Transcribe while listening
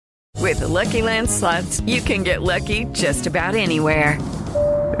With the Lucky Land Slots, you can get lucky just about anywhere.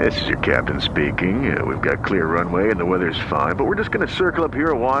 This is your captain speaking. We've got clear runway and the weather's fine, but we're just going to circle up here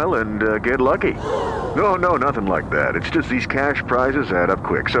a while and get lucky. No, nothing like that. It's just these cash prizes add up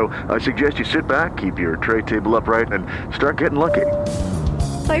quick. So I suggest you sit back, keep your tray table upright, and start getting lucky.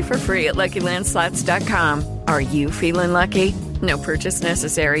 Play for free at LuckyLandSlots.com. Are you feeling lucky? No purchase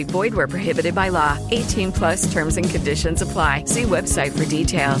necessary. Void where prohibited by law. 18 plus terms and conditions apply. See website for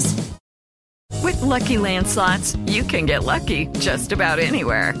details. With Lucky Land Slots, you can get lucky just about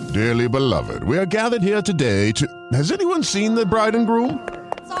anywhere. Dearly beloved, we are gathered here today to... Has anyone seen the bride and groom?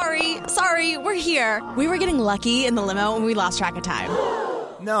 Sorry, we're here. We were getting lucky in the limo and we lost track of time.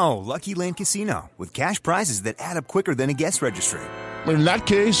 No, Lucky Land Casino, with cash prizes that add up quicker than a guest registry. In that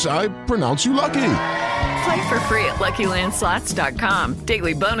case, I pronounce you lucky. Play for free at LuckyLandSlots.com.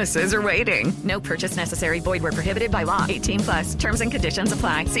 Daily bonuses are waiting. No purchase necessary. Void where prohibited by law. 18 plus. Terms and conditions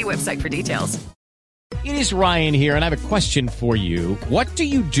apply. See website for details. It is Ryan here, and I have a question for you. What do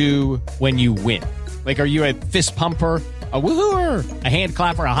you do when you win? Like, are you a fist pumper, a woohooer, a hand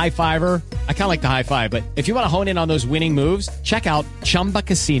clapper, a high fiver? I kind of like the high five, but if you want to hone in on those winning moves, check out Chumba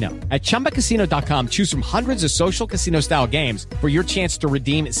Casino. At ChumbaCasino.com, choose from hundreds of social casino-style games for your chance to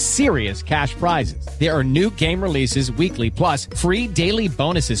redeem serious cash prizes. There are new game releases weekly, plus free daily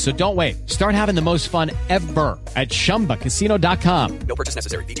bonuses, so don't wait. Start having the most fun ever at ChumbaCasino.com. No purchase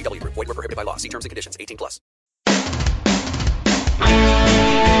necessary. VGW. Void where prohibited by law. See terms and conditions. 18 plus.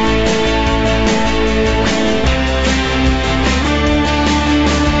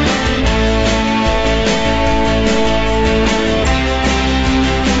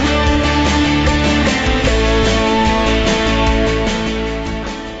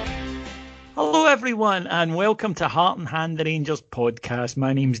 Hello everyone and welcome to Heart and Hand the Rangers podcast.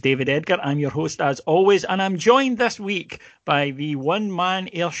 My name's David Edgar, I'm your host as always, and I'm joined this week by the one-man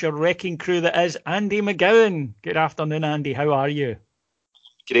Ayrshire wrecking crew that is Andy McGowan. Good afternoon, Andy, how are you?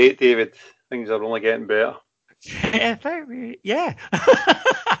 Great, David. Things are only getting better. Yeah.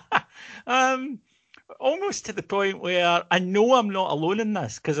 Almost to the point where I know I'm not alone in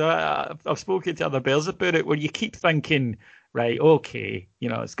this, because I've spoken to other Bears about it, where you keep thinking, right, okay,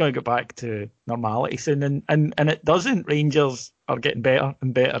 it's going to go back to normality soon, and it doesn't. Rangers are getting better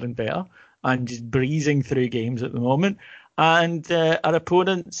and better and better and just breezing through games at the moment. And our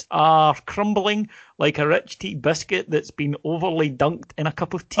opponents are crumbling like a rich tea biscuit that's been overly dunked in a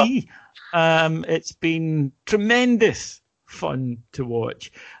cup of tea. It's been tremendous fun to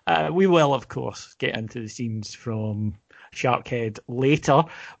watch. We will, of course, get into the scenes from Sharkhead later,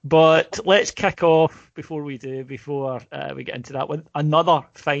 but let's kick off before we get into that with another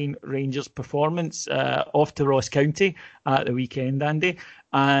fine Rangers performance off to Ross County at the weekend, Andy.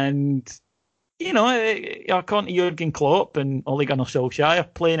 And according to Jurgen Klopp and Ole Gunnar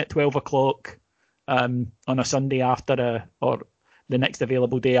Solskjaer, playing at 12 o'clock on a Sunday or the next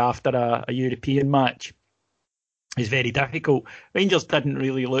available day after a European match is very difficult. Rangers didn't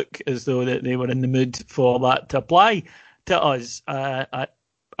really look as though that they were in the mood for that to apply to us.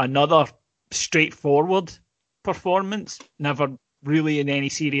 Another straightforward performance, never really in any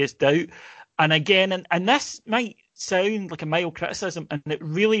serious doubt. And again, and this might sound like a mild criticism, and it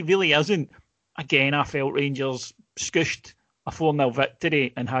really, really isn't. Again, I felt Rangers scooshed a 4-0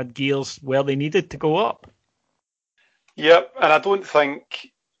 victory and had gears where they needed to go up. Yep, and I don't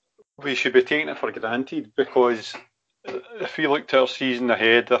think we should be taking it for granted, because if we looked at our season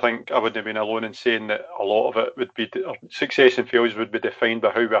ahead, I think I wouldn't have been alone in saying that a lot of it would be, success and failures would be defined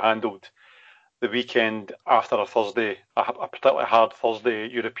by how we handled the weekend after a particularly hard Thursday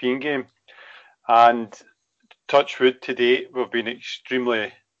European game. And touch wood, to date, we've been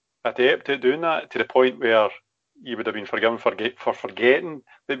extremely adept at doing that, to the point where you would have been forgiven for forgetting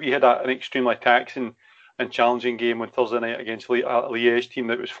that we had an extremely taxing and challenging game on Thursday night against a Liège team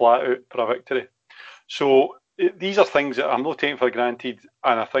that was flat out for a victory. So these are things that I'm not taking for granted,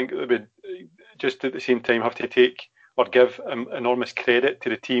 and I think that we just at the same time have to take or give enormous credit to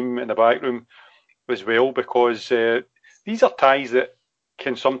the team in the back room as well, because these are ties that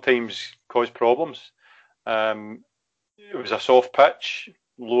can sometimes cause problems. It was a soft pitch,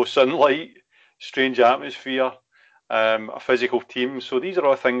 low sunlight, strange atmosphere, a physical team. So these are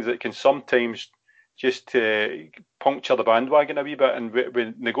all things that can sometimes just puncture the bandwagon a wee bit, and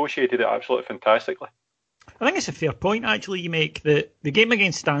we negotiated it absolutely fantastically. I think it's a fair point, actually, you make, that the game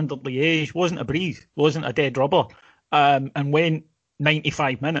against Standard Liège wasn't a breeze, wasn't a dead rubber, and went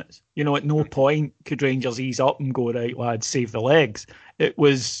 95 minutes. At no point could Rangers ease up and go, right, lads, save the legs. It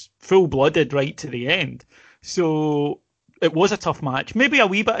was full-blooded right to the end. So it was a tough match. Maybe a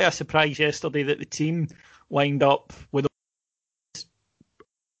wee bit of a surprise yesterday that the team lined up with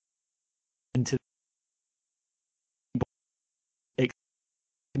into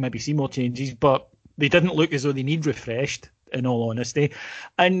maybe see more changes, but they didn't look as though they need refreshed, in all honesty.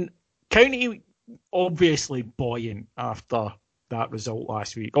 And County obviously buoyant after that result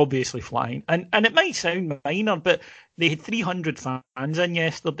last week, obviously flying. And it might sound minor, but they had 300 fans in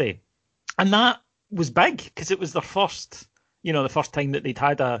yesterday. And that was big because it was their first, the first time that they'd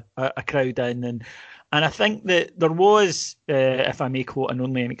had a crowd in. And I think that there was, if I may quote an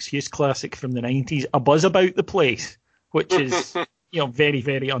Only an Excuse classic from the 90s, a buzz about the place, which is... very,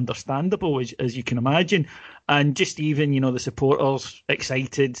 very understandable, as you can imagine. And just even, the supporters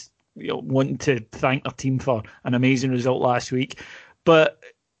excited, wanting to thank their team for an amazing result last week. But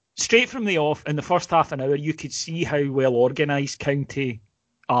straight from the off, in the first half an hour, you could see how well organised County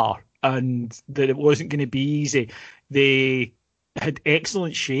are and that it wasn't going to be easy. They had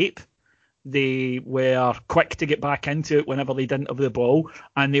excellent shape. They were quick to get back into it whenever they didn't have the ball,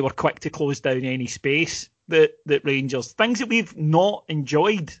 and they were quick to close down any space that Rangers, things that we've not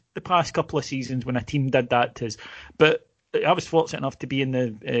enjoyed the past couple of seasons when a team did that to us. But I was fortunate enough to be in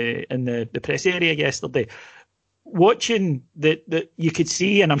the press area yesterday, watching that you could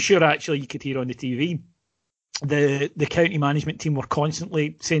see, and I'm sure actually you could hear on the TV, the county management team were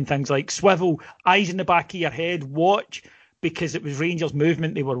constantly saying things like swivel, eyes in the back of your head, watch, because it was Rangers'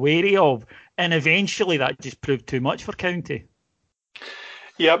 movement they were wary of, and eventually that just proved too much for County.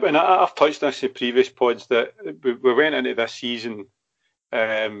 Yeah, and I've touched this in previous pods that we went into this season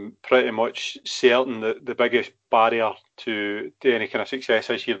pretty much certain that the biggest barrier to any kind of success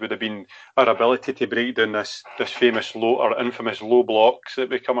this year would have been our ability to break down this famous low or infamous low blocks that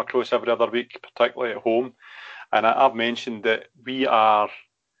we come across every other week, particularly at home. And I've mentioned that we are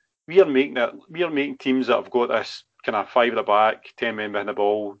making teams that have got this kind of 5 at the back, 10 men behind the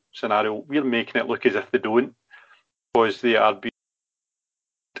ball scenario. We're making it look as if they don't, because they are being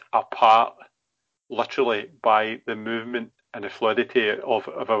apart literally by the movement and the fluidity of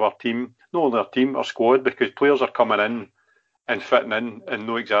our team, not only our team, our squad, because players are coming in and fitting in and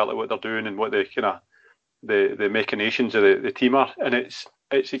know exactly what they're doing and what the machinations of the team are, and it's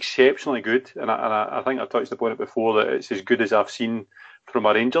exceptionally good. And I think I touched upon it before that it's as good as I've seen from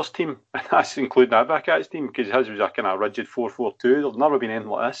a Rangers team, and that's including Advocat's team, because his was a kind of rigid 4-4-2. There's never been anything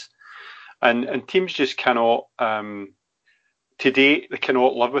like this, and teams just cannot. Today, they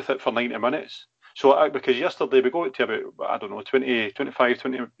cannot live with it for 90 minutes. So, because yesterday we got to about, 20, 25,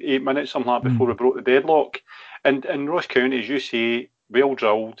 28 minutes, something like that, before we broke the deadlock. And Ross County, as you say, well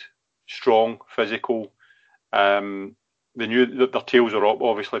drilled, strong, physical. They knew that their tails are up,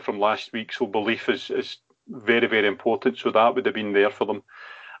 obviously, from last week, so belief is very, very important. So that would have been there for them.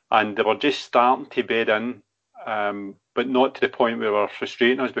 And they were just starting to bed in, but not to the point where they were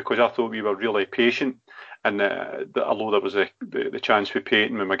frustrating us, because I thought we were really patient. And although there was the chance for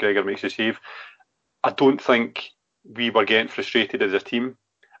Payton when McGregor makes a save, I don't think we were getting frustrated as a team.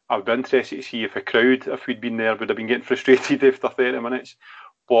 I would be interested to see if a crowd, if we'd been there, would have been getting frustrated after 30 minutes.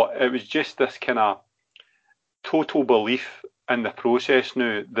 But it was just this kind of total belief in the process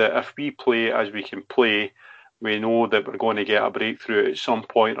now that if we play as we can play, we know that we're going to get a breakthrough at some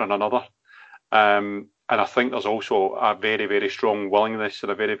point or another. And I think there's also a very, very strong willingness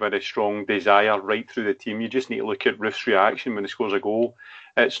and a very, very strong desire right through the team. You just need to look at Roof's reaction when he scores a goal.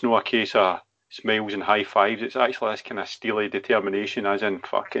 It's not a case of smiles and high fives. It's actually this kind of steely determination, as in,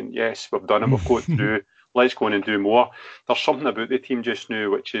 fucking, yes, we've done it, we've got through, let's go in and do more. There's something about the team just now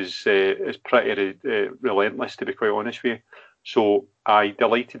which is pretty relentless, to be quite honest with you. So I'm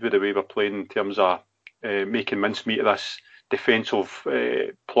delighted with the way we're playing in terms of making mincemeat of this defensive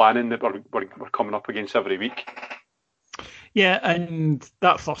planning that we're coming up against every week. Yeah, and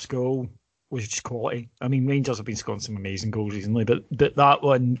that first goal was just quality. I mean, Rangers have been scoring some amazing goals recently, but that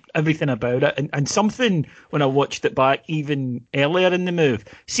one, everything about it, and something when I watched it back even earlier in the move,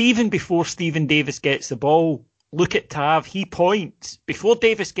 see, even before Stephen Davis gets the ball, look at Tav, he points, before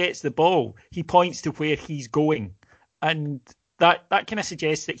Davis gets the ball, he points to where he's going. And that kind of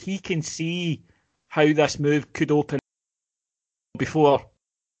suggests that he can see how this move could open before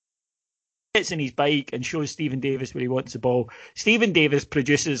he gets in his bike and shows Stephen Davis where he wants the ball. Stephen Davis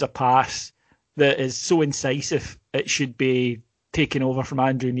produces a pass that is so incisive it should be taken over from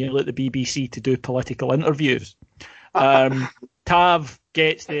Andrew Neil at the BBC to do political interviews. Tav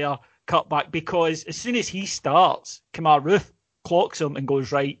gets there, cut back, because as soon as he starts, Kemar Roof clocks him and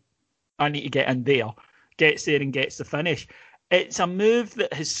goes, right, I need to get in there. Gets there and gets the finish. It's a move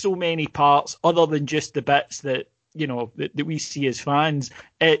that has so many parts other than just the bits that, you know, that we see as fans.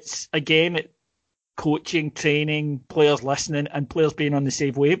 It's, again, coaching, training, players listening, and players being on the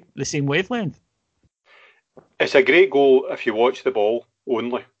same wavelength. It's a great goal if you watch the ball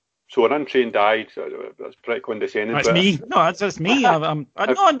only. So an untrained eye, that's pretty condescending. That's me. No, that's me. I'm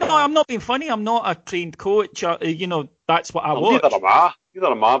not being funny. I'm not a trained coach. That's what I watch.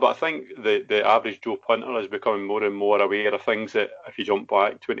 Neither am I, but I think the average Joe punter is becoming more and more aware of things that if you jump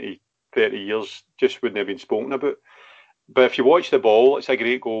back 20, 30 years, just wouldn't have been spoken about. But if you watch the ball, it's a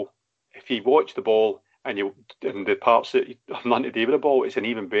great goal. If you watch the ball and the parts that have nothing to do with the ball, it's an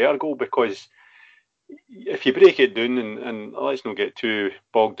even better goal, because if you break it down, and let's not get too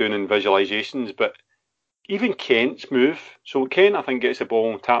bogged down in visualisations, but even Kent's move. So Kent, I think, gets the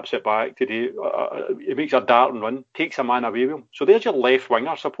ball and taps it back today. He makes a dart and run, takes a man away with him. So there's your left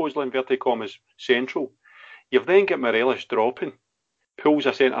winger, supposedly inverted commas, central. You've then got Morelos dropping, pulls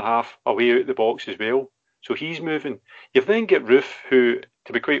a centre half away out the box as well. So he's moving. You've then got Roof, who,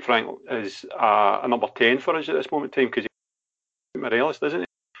 to be quite frank, is a number 10 for us at this moment in time, because Morelos, doesn't he?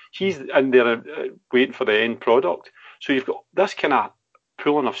 He's in there waiting for the end product. So you've got this kind of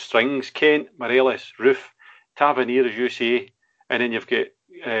pulling of strings: Kent, Morelos, Roof, Tavernier, as you say, and then you've got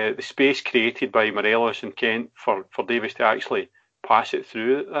the space created by Morelos and Kent for Davis to actually pass it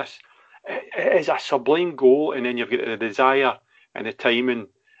through this. It is a sublime goal, and then you've got the desire and the timing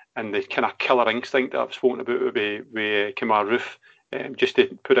and the kind of killer instinct that I've spoken about with Kemar Roof, just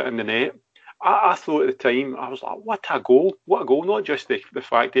to put it in the net. I thought at the time, I was like, what a goal, not just the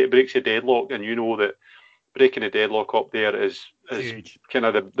fact that it breaks a deadlock, and you know that breaking a deadlock up there is huge. Kind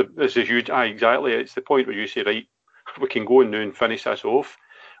of is a huge, exactly, it's the point where you say, right, we can go in now and finish this off,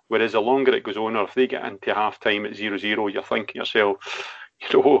 whereas the longer it goes on, or if they get into half time at 0-0, you're thinking yourself,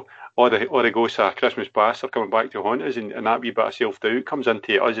 all the ghosts of Christmas past are coming back to haunt us, and that wee bit of self-doubt comes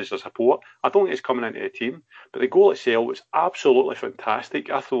into us as a support. I don't think it's coming into the team, but the goal itself was absolutely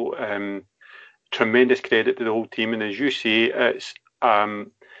fantastic. I thought tremendous credit to the whole team, and as you say, it's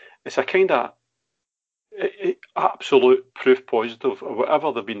a kind of absolute proof positive of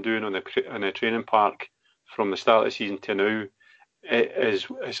whatever they've been doing on the training park from the start of the season to now. It is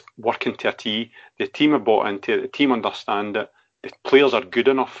working to a T. The team have bought into it. The team understand it. The players are good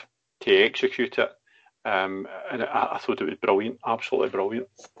enough to execute it. And I thought it was brilliant, absolutely brilliant.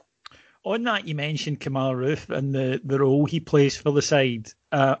 On that, you mentioned Kemar Roof and the role he plays for the side.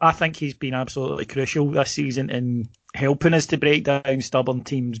 I think he's been absolutely crucial this season in helping us to break down stubborn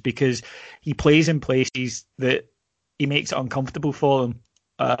teams, because he plays in places that he makes it uncomfortable for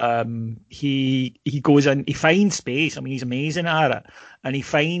them. He goes in, he finds space. I mean, he's amazing at it, and he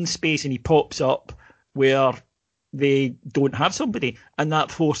finds space and he pops up where they don't have somebody, and that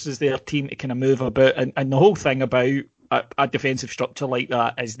forces their team to kind of move about. And the whole thing about a defensive structure like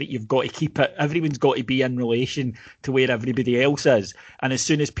that is that you've got to keep it, everyone's got to be in relation to where everybody else is, and as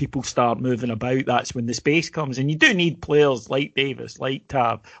soon as people start moving about, that's when the space comes. And you do need players like Davis, like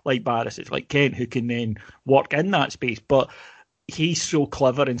Tav, like Barisic, like Kent, who can then work in that space. But he's so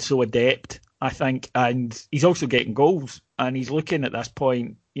clever and so adept, I think, and he's also getting goals, and he's looking at this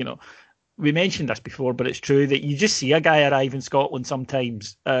point, we mentioned this before, but it's true that you just see a guy arrive in Scotland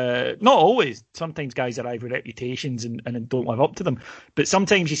sometimes. Not always. Sometimes guys arrive with reputations and don't live up to them. But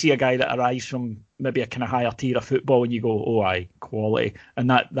sometimes you see a guy that arrives from maybe a kind of higher tier of football and you go, oh, aye, quality.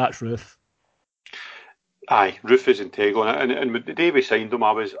 And that's Roof. Aye, Roof is integral. And with the day we signed him,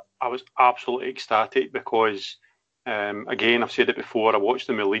 I was absolutely ecstatic because, again, I've said it before, I watched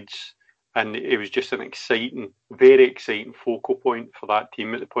him with Leeds, and it was just an exciting, very exciting focal point for that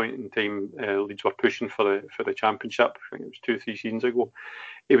team at the point in time. Leeds were pushing for the championship. I think it was 2-3 seasons ago.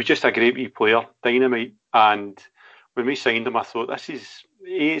 He was just a great wee player, dynamite. And when we signed him, I thought,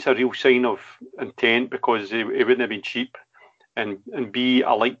 it's a real sign of intent, because he wouldn't have been cheap. And B,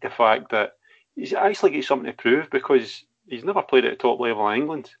 I like the fact that he's actually got something to prove, because he's never played at the top level in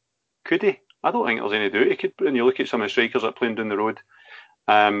England. Could he? I don't think there's any doubt he could. When you look at some of the strikers that are playing down the road,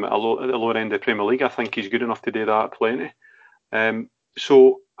 at the lower end of the Premier League, I think he's good enough to do that plenty.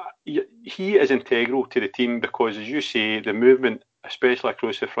 So he is integral to the team, because, as you say, the movement, especially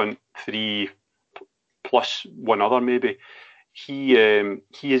across the front three plus one other maybe, he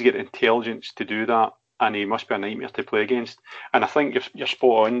has got intelligence to do that, and he must be a nightmare to play against. And I think you're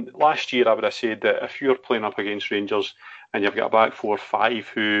spot on. Last year I would have said that if you're playing up against Rangers and you've got a back 4-5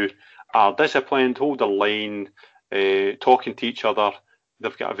 who are disciplined, hold the line, talking to each other,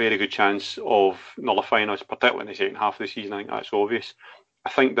 they've got a very good chance of nullifying us, particularly in the second half of the season. I think that's obvious.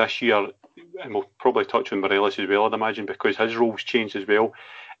 I think this year, and we'll probably touch on Morelos as well, I'd imagine, because his role's changed as well.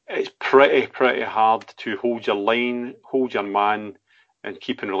 It's pretty hard to hold your line, hold your man, and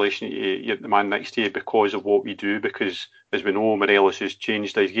keep in relation to the man next to you because of what we do. Because, as we know, Morelos has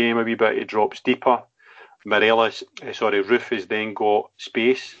changed his game a wee bit. He drops deeper. Roof has then got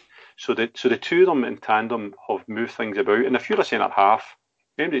space. So the two of them in tandem have moved things about. And if you're a centre half,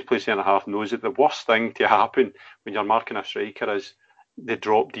 anybody who's played centre half knows that the worst thing to happen when you're marking a striker is they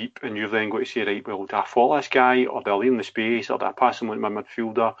drop deep, and you've then got to say, right, well, do I follow this guy, or do I leave him the space, or do I pass him on to my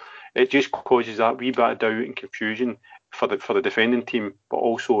midfielder? It just causes that wee bit of doubt and confusion for the defending team, but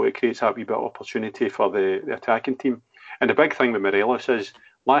also it creates that wee bit of opportunity for the attacking team. And the big thing with Morelos is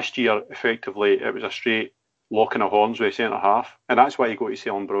last year, effectively, it was a straight locking of horns with centre half, and that's why he got to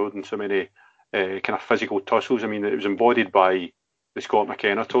Selham Broad and so many kind of physical tussles. I mean, it was embodied by the Scott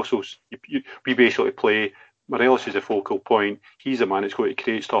McKenna tussles. We basically play. Morelos is the focal point. He's the man that's going to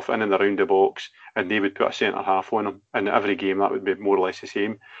create stuff in and around the box, and they would put a centre half on him. And every game that would be more or less the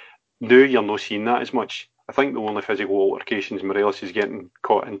same. Now you're not seeing that as much. I think the only physical altercations Morelos is getting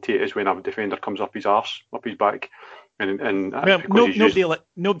caught into is when a defender comes up his arse, up his back, and well,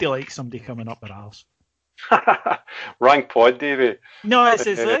 nobody likes somebody coming up their arse. Rank pod, Davey. No, it's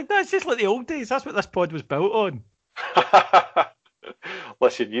just like the old days. That's what this pod was built on.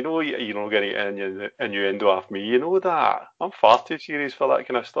 Listen, you know you're not going to get innuendo off me. You know that. I'm far too serious for that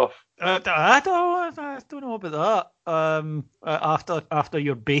kind of stuff. I don't know about that. After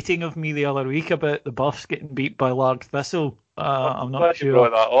your baiting of me the other week about the Buffs getting beat by Larg Thistle, I'm not sure. You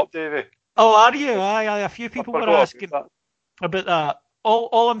brought that up, Davey. Oh, are you? Aye, a few people were asking about that.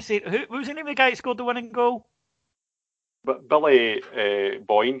 All I'm saying, who was the name of the guy that scored the winning goal? But Billy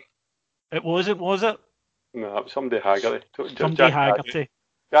Boyne. It wasn't, was it? No, it was somebody Haggerty.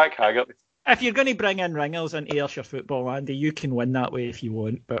 Jack Haggerty. If you're going to bring in ringers into Ayrshire football, Andy, you can win that way if you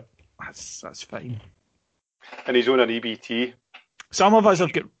want, but that's fine. And he's on an EBT. Some of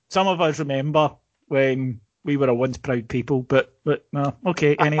us remember when we were a once proud people, but no.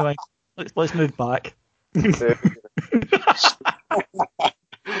 Okay, anyway, let's move back.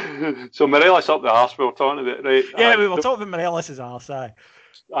 So Morelos up the arse we were talking about, right? Yeah, we were talking about Morelos' arse, aye.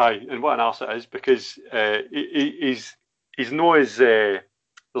 Aye, and what an arse it is, because he's no as there's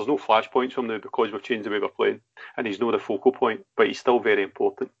no flashpoints from now because we've changed the way we're playing, and he's not the focal point, but he's still very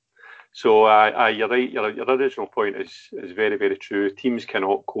important. So you're right. Your original point is very, very true. Teams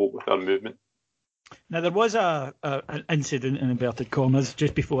cannot cope with our movement. Now there was an incident in inverted commas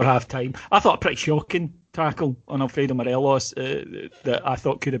just before half time. I thought a pretty shocking tackle on Alfredo Morelos that I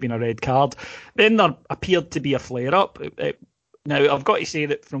thought could have been a red card. Then there appeared to be a flare up. Now, I've got to say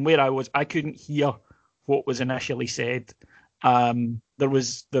that from where I was, I couldn't hear what was initially said. There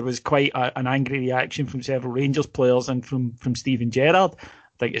was quite an angry reaction from several Rangers players and from Steven Gerrard.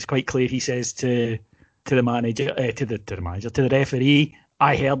 I think it's quite clear he says to the manager, to the referee,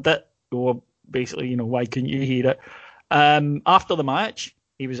 "I heard it." Or basically, why couldn't you hear it? After the match,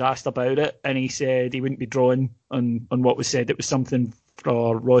 he was asked about it, and he said he wouldn't be drawing on what was said. It was something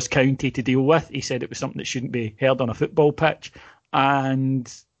for Ross County to deal with. He said it was something that shouldn't be heard on a football pitch,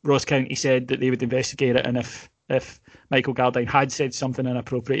 and Ross County said that they would investigate it, and if Michael Gardyne had said something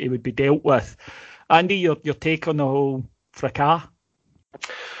inappropriate, it would be dealt with. Andy, your take on the whole fracas?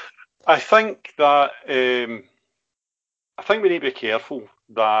 I think that I think we need to be careful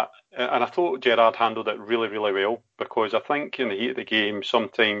that, and I thought Gerrard handled it really, really well, because I think in the heat of the game,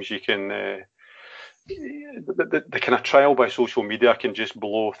 sometimes you can the kind of trial by social media can just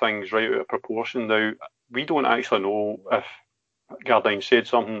blow things right out of proportion. Now, we don't actually know if Gardyne said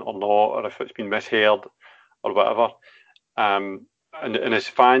something or not, or if it's been misheard or whatever. And as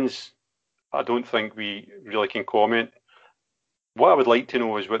fans, I don't think we really can comment. What I would like to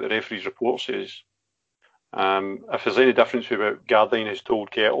know is what the referee's report says. If there's any difference with what Gardyne has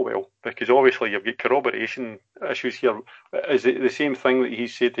told Kettlewell, because obviously you've got corroboration issues here. Is it the same thing that he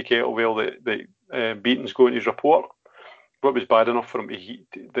said to Kettlewell that Beaton's going to his report? What was bad enough for him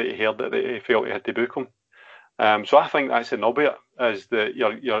that he heard that he felt he had to book him? So I think that's the nub of it, is that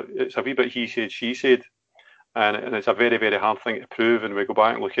it's a wee bit he said, she said, and it's a very, very hard thing to prove. And we go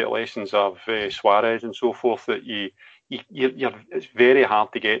back and look at lessons of Suarez and so forth, that it's very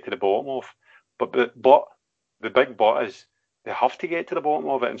hard to get to the bottom of. But the big but is they have to get to the bottom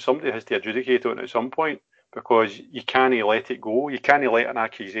of it, and somebody has to adjudicate on it at some point, because you can't let it go. You can't let an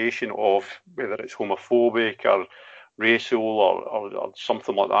accusation of whether it's homophobic or racial or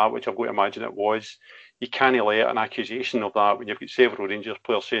something like that, which I've got to imagine it was. You can't let an accusation of that when you've got several Rangers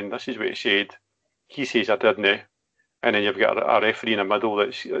players saying this is what he said. He says I didn't, and then you've got a referee in the middle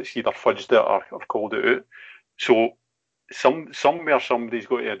that's either fudged it or called it out. So somewhere somebody's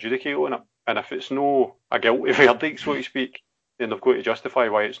got to adjudicate on it. And if it's no a guilty verdict, so to speak, then they've got to justify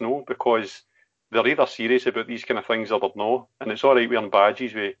why it's no, because they're either serious about these kind of things or they're not. And it's all right wearing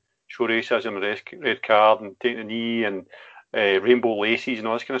badges with show racism, red card, and taking a knee, and rainbow laces and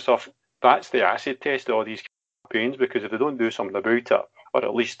all this kind of stuff. That's the acid test of all these campaigns, because if they don't do something about it, or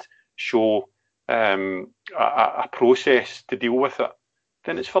at least show a process to deal with it,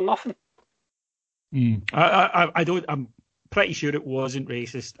 then it's for nothing. I don't. I'm pretty sure it wasn't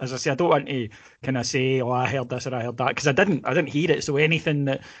racist. As I say, I don't want to kind of say, "Oh, I heard this or I heard that," because I didn't hear it. So anything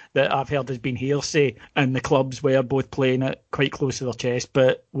that I've heard has been hearsay, and the clubs were both playing it quite close to their chest.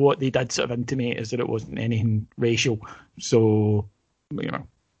 But what they did sort of intimate is that it wasn't anything racial. So,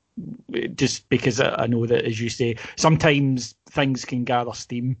 just because I know that, as you say, sometimes things can gather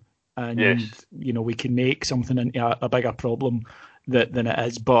steam, and yes, we can make something into a bigger problem than it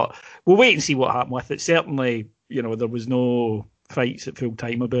is. But we'll wait and see what happened with it. Certainly, there was no fights at full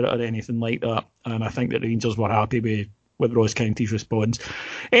time about it or anything like that. And I think that Rangers were happy with Ross County's response.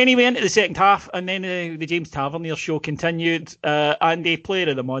 Anyway, into the second half, and then the James Tavernier show continued. Andy, player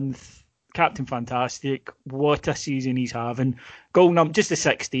of the month, Captain Fantastic. What a season he's having. Goal number, just the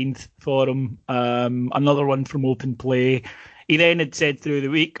 16th for him. Another one from open play. He then had said through the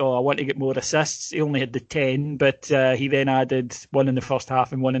week, I want to get more assists. He only had the 10, but he then added one in the first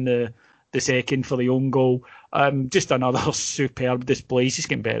half and one in the second for the own goal. Just another superb display. He's just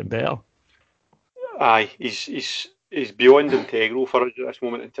getting better and better. Aye, he's beyond integral for us at this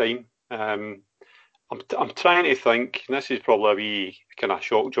moment in time. I'm trying to think, and this is probably a wee kind of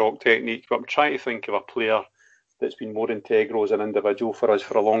shock jock technique, but I'm trying to think of a player that's been more integral as an individual for us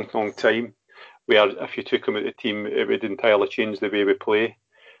for a long, long time, where if you took him out of the team, it would entirely change the way we play.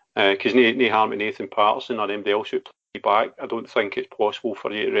 Because no harm to Nathan Patterson or anybody else who play back, I don't think it's possible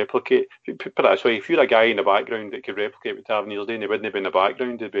for you to replicate. Put it this way, if you're a guy in the background that could replicate what Tavernier's doing, he wouldn't be in the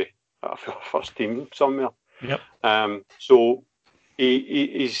background, he'd be at a first team somewhere. Yep. So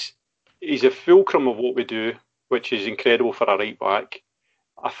he's a fulcrum of what we do, which is incredible for a right back.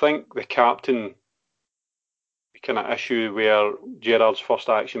 I think the captain kind of issue where Gerrard's first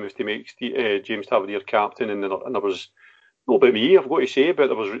action was to make James Tavernier captain, and there was, not about me, I've got to say, but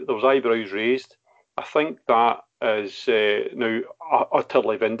there was eyebrows raised. I think that is now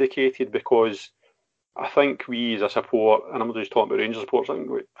utterly vindicated, because I think we as a support, and I'm not just talking about Rangers support, I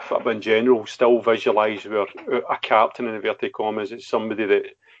think we, in general, still visualise a captain in inverted commas as somebody that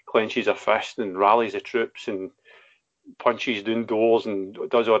clenches a fist and rallies the troops and punches down doors and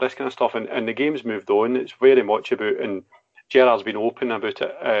does all this kind of stuff. And the game's moved on. It's very much about, and Gerrard's been open about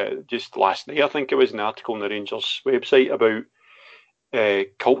it just last night. I think it was an article on the Rangers website about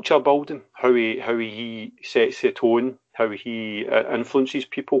culture building, how he sets the tone, how he influences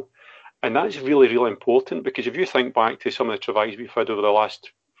people. And that's really, really important, because if you think back to some of the travails we've had over the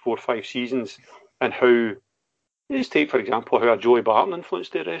last 4 or 5 seasons, and how, let's take for example how Joey Barton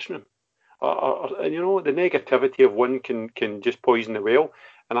influenced the dressing room. The negativity of one can just poison the well.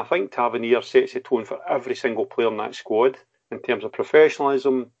 And I think Tavernier sets the tone for every single player in that squad in terms of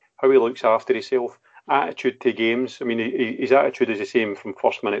professionalism, how he looks after himself, attitude to games. I mean, his attitude is the same from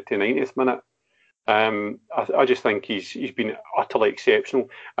first minute to 90th minute. I just think he's been utterly exceptional.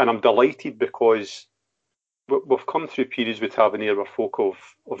 And I'm delighted because we've come through periods with Tavernier where folk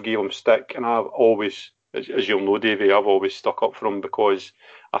have gave him stick, and I've always, as you'll know, Davey, I've always stuck up for him, because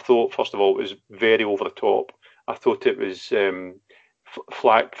I thought, first of all, it was very over the top. I thought it was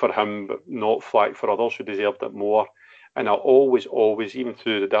flack for him, but not flack for others who deserved it more. And I always, even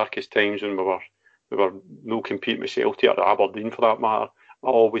through the darkest times when we were no competing with Celtic or Aberdeen for that matter, I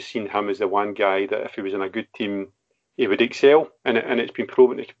always seen him as the one guy that if he was in a good team, he would excel. And it's been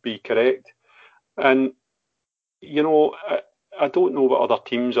proven to be correct. And, I don't know what other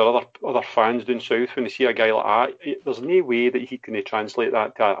teams or other fans down south, when they see a guy like that, there's no way that he can translate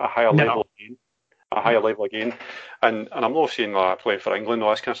that to a higher level again. A higher level again. And I'm not saying that I play for England,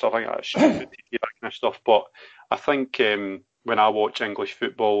 all this kind of stuff. I think that's stupid to do that kind of stuff. But I think when I watch English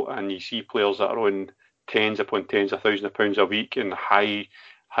football and you see players that are on tens upon tens of thousands of pounds a week and high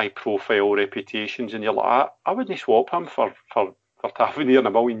profile reputations, and you're like, I wouldn't swap him for Tavernier in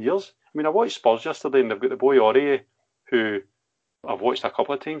a million years. I mean, I watched Spurs yesterday, and they've got the boy Aurier, who I've watched a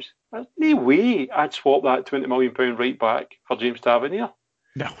couple of times. There's no way I'd swap that £20 million right back for James Tavernier.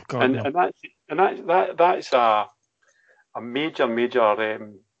 No, God, no. And that's a major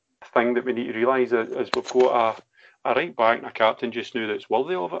thing that we need to realise is we've got a right back and a captain just now that's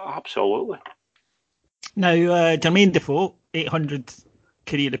worthy of it. Absolutely. Now, Jermaine Defoe, 800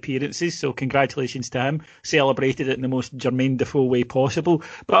 career appearances, so congratulations to him. Celebrated it in the most Jermaine Defoe way possible.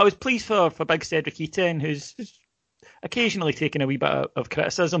 But I was pleased for big Cedric Itten, who's occasionally taken a wee bit of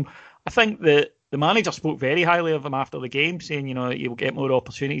criticism. I think that the manager spoke very highly of him after the game, saying, he'll get more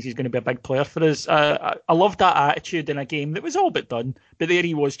opportunities, he's going to be a big player for us. I loved that attitude in a game that was all but done, but there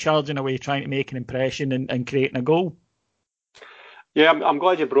he was charging away, trying to make an impression and creating a goal. Yeah, I'm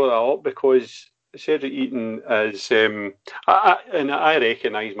glad you brought that up, because Cedric Itten is, I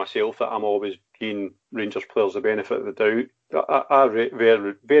recognise myself that I'm always being Rangers players the benefit of the doubt. I very,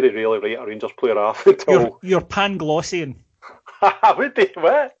 very rarely write a Rangers player off until... You're Panglossian. Would they?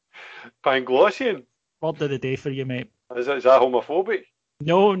 What? Panglossian? Word of the day for you, mate. Is that homophobic?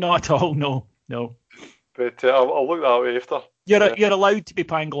 No, not at all, no. But I'll look that up after. You're allowed to be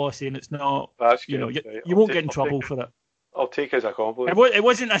Panglossian. It's not... That's you good. know, you won't get in trouble for it. I'll take it as a compliment. It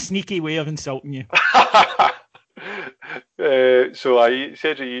wasn't a sneaky way of insulting you.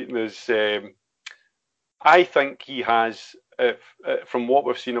 Cedric Eaton is... I think he has, from what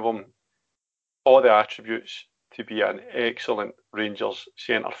we've seen of him, all the attributes to be an excellent Rangers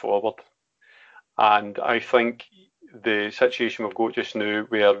centre forward. And I think the situation we've got just now,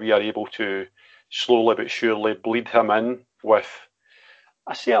 where we are able to slowly but surely bleed him in with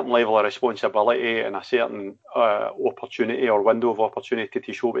a certain level of responsibility and a certain opportunity or window of opportunity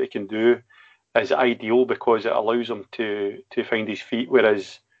to show what he can do, is ideal, because it allows him to find his feet.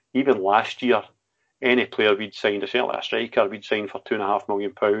 Whereas even last year, any player we'd signed, certainly a striker we'd signed for £2.5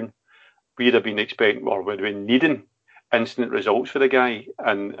 million, we'd have been expecting, or would have been needing, instant results for the guy.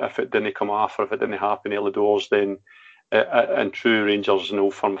 And if it didn't come off, or if it didn't happen early doors, then in true Rangers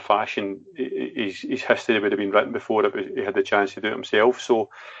Old Firm fashion, his history would have been written before he had the chance to do it himself. So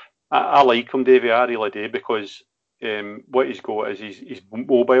I like him, Davey, I really do, because what he's got is he's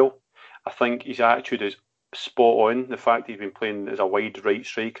mobile. I think his attitude is spot on. The fact he's been playing as a wide right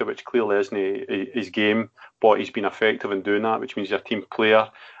striker, which clearly isn't his game, but he's been effective in doing that, which means he's a team player.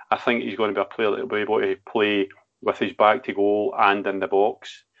 I think he's going to be a player that will be able to play with his back to goal and in the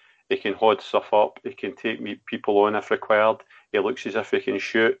box. He can hold stuff up. He can take people on if required. He looks as if he can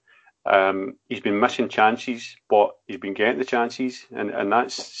shoot. He's been missing chances, but he's been getting the chances, and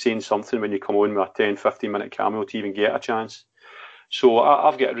that's saying something when you come on with a 10-15 minute cameo to even get a chance. So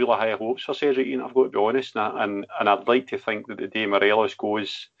I've got really high hopes for Cedric Eaton, I've got to be honest, and I'd like to think that the day Morelos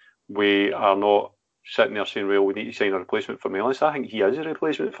goes, we are not sitting there saying, well, we need to sign a replacement for Morelos. I think he is a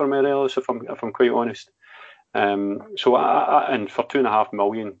replacement for Morelos, if I'm quite honest. And for £2.5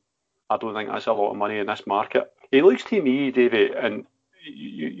 million, I don't think that's a lot of money in this market. He looks to me, David, and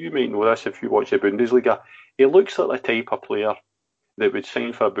you might know this if you watch the Bundesliga, he looks like the type of player that would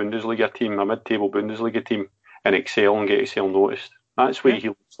sign for a Bundesliga team, a mid-table Bundesliga team, and excel and get himself noticed. That's what he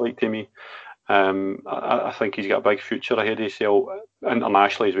looks like to me. I think he's got a big future ahead of himself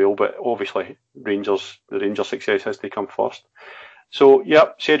internationally as well, but obviously the Rangers' success has to come first. So,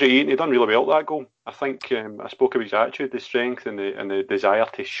 yeah, Cedric Eaton, he done really well at that goal. I think I spoke of his attitude, the strength and the desire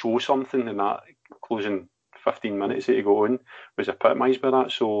to show something in that closing 15 minutes that he got on was epitomised by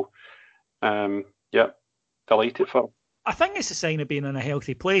that. So, delighted for him. I think it's a sign of being in a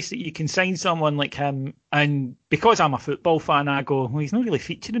healthy place that you can sign someone like him, and because I'm a football fan, I go, well, he's not really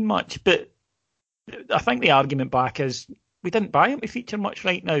featuring much, but I think the argument back is we didn't buy him to feature much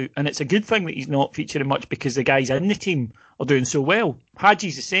right now, and it's a good thing that he's not featuring much because the guys in the team are doing so well.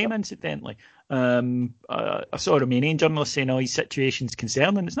 Haji's the same, incidentally. I saw a Romanian journalist saying, his situation's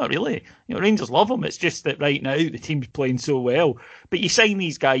concerning. It's not really. Rangers love him. It's just that right now the team's playing so well. But you sign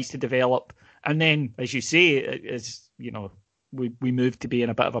these guys to develop, and then, as you say, we moved to being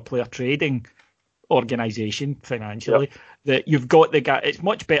a bit of a player trading organisation financially. That you've got the guy. It's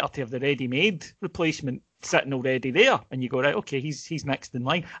much better to have the ready-made replacement sitting already there, and you go, right, okay, he's next in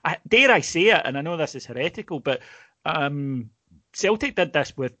line. Dare I say it, and I know this is heretical, but Celtic did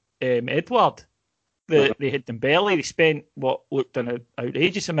this with Edouard. They had Dembele. They spent what looked an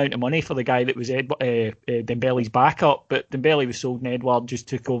outrageous amount of money for the guy that was Dembele's backup, but Dembele was sold and Edouard just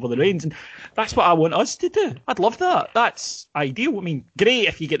took over the reins. And that's what I want us to do. I'd love that. That's ideal. I mean, great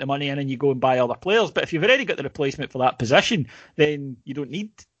if you get the money in and you go and buy other players, but if you've already got the replacement for that position, then you don't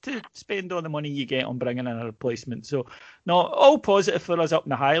need to spend all the money you get on bringing in a replacement. So, no, all positive for us up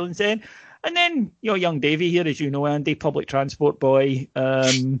in the Highlands then. And then, young Davey here, as you know, Andy, public transport boy,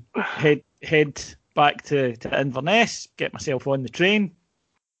 head back to Inverness, get myself on the train.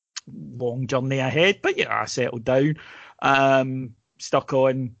 Long journey ahead, but I settled down. Stuck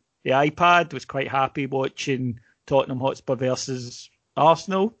on the iPad, was quite happy watching Tottenham Hotspur versus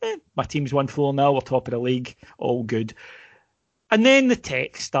Arsenal. My team's won 4-0, we're top of the league, all good. And then the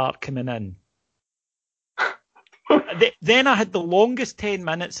texts start coming in. Then I had the longest 10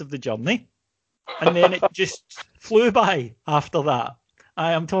 minutes of the journey, and then it just flew by after that.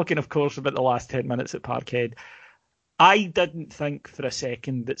 I am talking, of course, about the last 10 minutes at Parkhead. I didn't think for a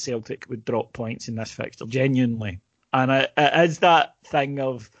second that Celtic would drop points in this fixture, genuinely. And it is that thing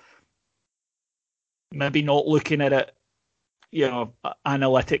of maybe not looking at it,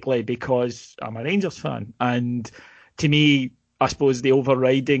 analytically, because I'm a Rangers fan. And to me, I suppose the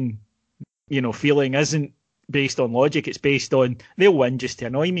overriding, feeling isn't based on logic. It's based on they'll win just to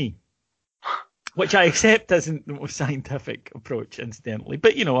annoy me. which I accept isn't the most scientific approach, incidentally.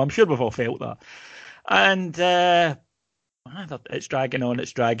 But, I'm sure we've all felt that. And it's dragging on,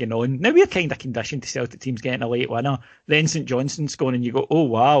 Now we're kind of conditioned to Celtic teams getting a late winner. Then St Johnstone scoring and you go, oh,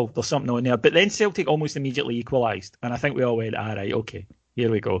 wow, there's something on there. But then Celtic almost immediately equalised. And I think we all went, all right, okay, here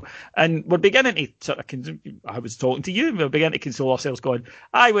we go. And we're beginning to sort of, I was talking to you, we're beginning to console ourselves going,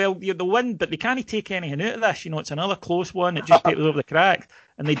 aye, well, they'll win, but they can't take anything out of this. It's another close one. It just papers over the cracks.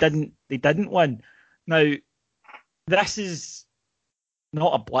 And they didn't win. Now, this is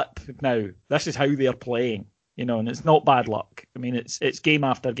not a blip now. This is how they're playing. And it's not bad luck. I mean, it's game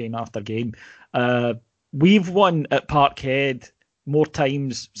after game after game. We've won at Parkhead more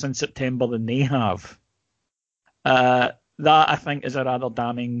times since September than they have. That, I think, is a rather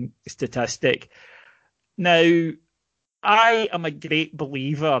damning statistic. Now, I am a great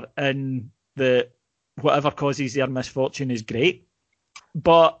believer in that whatever causes their misfortune is great.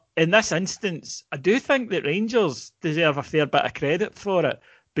 But in this instance, I do think that Rangers deserve a fair bit of credit for it,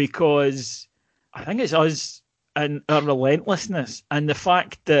 because I think it's us and our relentlessness and the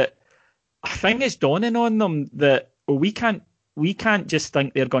fact that I think it's dawning on them that we can't just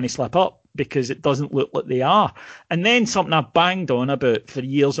think they're going to slip up, because it doesn't look like they are. And then something I've banged on about for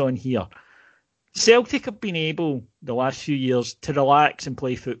years on here. Celtic have been able, the last few years, to relax and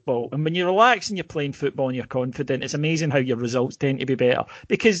play football. And when you relax and you're playing football and you're confident, it's amazing how your results tend to be better.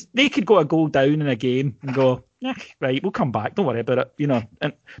 Because they could go a goal down in a game and go, right, we'll come back, don't worry about it.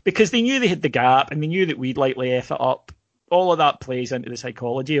 And because they knew they had the gap and they knew that we'd likely F it up. All of that plays into the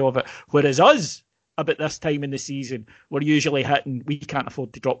psychology of it. Whereas us, about this time in the season, we're usually hitting, we can't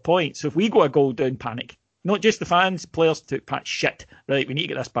afford to drop points. So if we go a goal down, panic. Not just the fans, players took shit. Right, we need to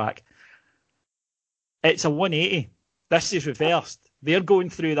get this back. It's a 180. This is reversed. They're going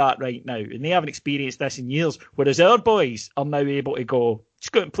through that right now, and they haven't experienced this in years. Whereas our boys are now able to go,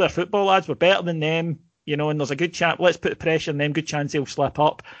 just go out and play our football, lads. We're better than them, and there's a good chance. Let's put the pressure on them. Good chance they'll slip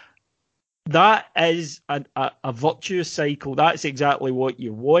up. That is a virtuous cycle. That's exactly what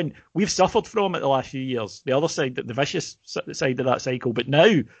you want. We've suffered from it the last few years. The other side, the vicious side of that cycle. But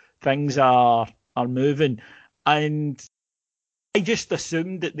now things are moving, and I just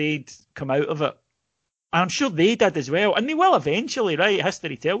assumed that they'd come out of it. I'm sure they did as well, and they will eventually, right?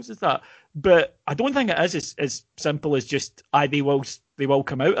 History tells us that. But I don't think it is as simple as just, they will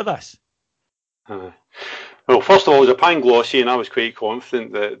come out of this. Well, first of all, it was a Panglossy, and I was quite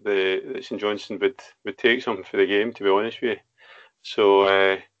confident that St Johnstone would take something for the game, to be honest with you.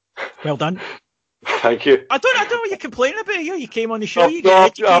 So, well done. Thank you. I don't know what you're complaining about. You came on the show, you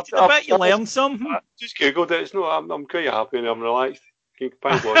got educated a bit, you learned something. I just googled it. It's not. I'm quite happy and I'm relaxed. You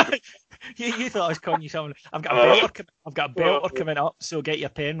thought I was calling you something. I've got a belter coming up, so get your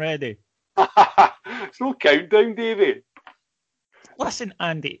pen ready. It's no countdown, Davey. Listen,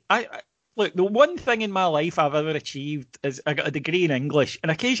 Andy, look, the one thing in my life I've ever achieved is I got a degree in English,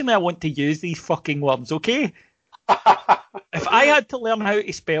 and occasionally I want to use these fucking words, okay? If I had to learn how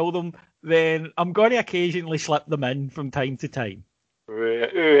to spell them, then I'm going to occasionally slip them in from time to time. There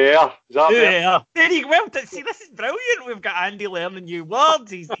you go. See, this is brilliant. We've got Andy learning new words.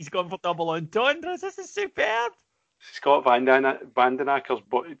 He's gone for double entendres. This is superb. Scott Vandenacker's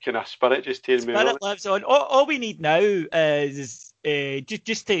kind of spirit just taking me on. Spirit lives on. All we need now is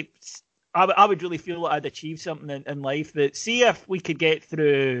just to. I would really feel like I'd achieved something in life. That see if we could get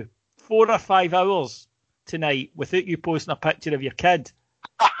through 4 or 5 hours tonight without you posting a picture of your kid.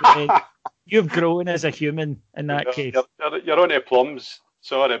 You've grown as a human in that case. You're on to plums.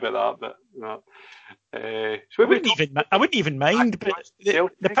 Sorry about that, but no. I wouldn't even mind, but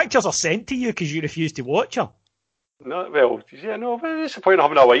the pictures are sent to you because you refuse to watch her. No, well, yeah, no. What's the point of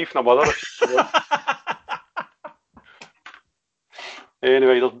having a wife and a mother?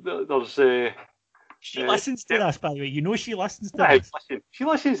 Anyway, there's. She listens to this, by the way. You know she listens to this. Listen, she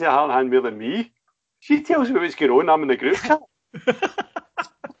listens to Heart and Hand more than me. She tells me what's going on. I'm in the group chat.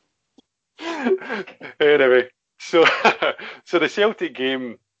 Anyway, so the Celtic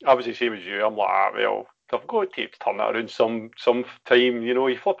game, I was the same as you. I'm like, well, they've got to turn it around some time.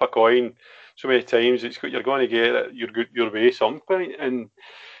 You flip a coin so many times, you're going to get it your way some point. And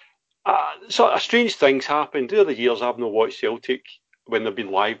sort of strange things happened. Over the years, I've not watched Celtic when they've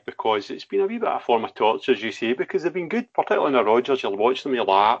been live because it's been a wee bit of a form of torture, as you say, because they've been good, particularly in the Rodgers. You'll watch them, you're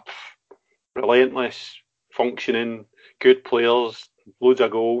like, relentless, functioning, good players, loads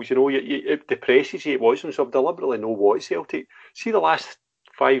of goals. It depresses you to watch them, so I've deliberately not watched Celtic. See the last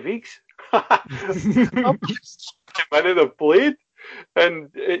 5 weeks? The minute they've played. And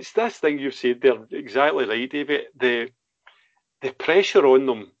it's this thing you've said there, exactly right, David. The pressure on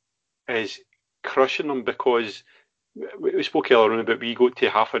them is crushing them because we spoke earlier on about we got to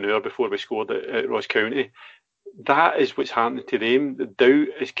half an hour before we scored at Ross County. That is what's happening to them. The doubt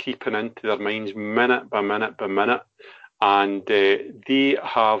is creeping into their minds minute by minute by minute. And they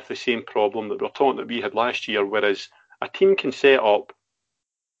have the same problem that we're talking that we had last year, whereas a team can set up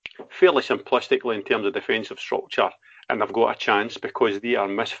fairly simplistically in terms of defensive structure, and they've got a chance because they are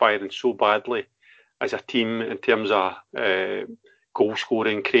misfiring so badly as a team in terms of goal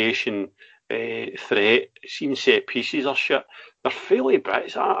scoring, creation, threat, seeing set pieces or shit. They're fairly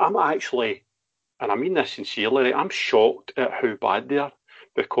bad. I'm actually, and I mean this sincerely, I'm shocked at how bad they are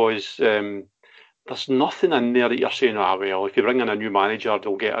because there's nothing in there that you're saying, well, if you bring in a new manager,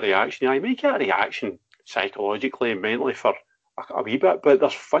 they'll get a reaction. Yeah, you may get a reaction psychologically and mentally for a wee bit, but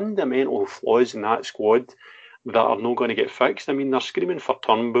there's fundamental flaws in that squad that are not going to get fixed. I mean, they're screaming for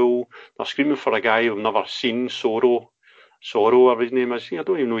Turnbull, they're screaming for a guy who've never seen Sorrow, or his name is, I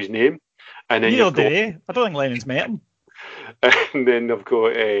don't even know his name. And then Neil Day. I don't think Lennon's met him. And then they've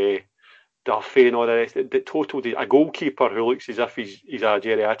got Duffy and all the rest. The total, a goalkeeper who looks as if he's a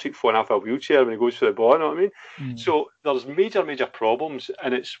geriatric falling off a wheelchair when he goes for the ball, you know what I mean? So there's major problems,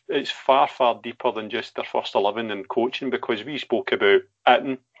 and it's far deeper than just their first 11 and coaching, because we spoke about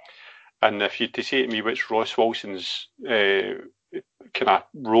Itten, and if you to say to me which Ross Wilson's kind of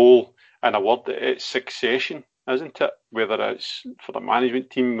role in a word, it's succession, isn't it? Whether it's for the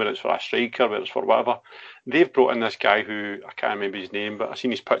management team, whether it's for a striker, whether it's for whatever. They've brought in this guy who, I can't remember his name, but I seen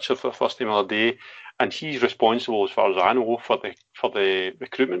his picture for the first time the other day, and he's responsible, as far as I know, for the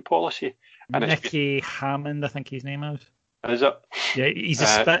recruitment policy. And Nicky Hammond, I think his name is. Is it? Yeah, he's a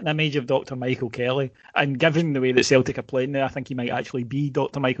spitting image of Dr. Michael Kelly. And given the way that Celtic are playing now, I think he might actually be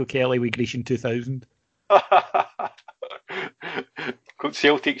Dr. Michael Kelly with Grecian 2000.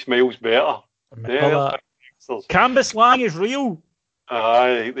 Celtic smiles better. Yeah, Canvas Lang is real.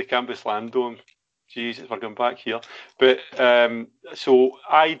 Aye, the Canvas Lang dome. Jesus, we're going back here. But so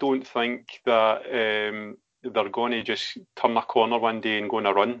I don't think that they're going to just turn a corner one day and go on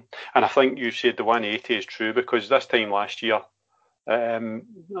a run. And I think you said the 180 is true, because this time last year,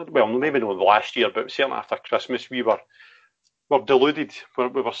 well, maybe not last year, but certainly after Christmas, we were deluded. We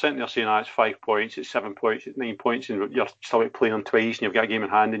were sitting there saying, it's 5 points, it's 7 points, it's 9 points, and you're still playing on twice, and you've got a game in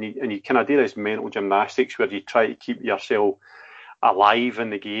hand, and you kind of do this mental gymnastics where you try to keep yourself alive in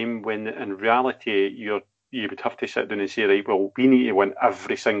the game, when in reality you would have to sit down and say, right, well, we need to win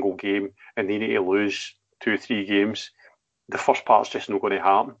every single game, and they need to lose 2-3 games. The first part's just not going to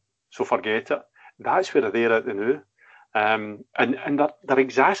happen, so forget it. That's where they're at the now. And they're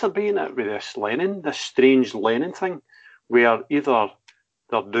exacerbating it with this strange Lennon thing, where either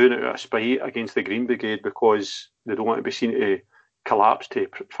they're doing it out of spite against the Green Brigade because they don't want to be seen to collapse to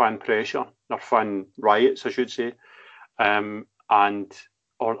fan pressure, or fan riots, I should say, or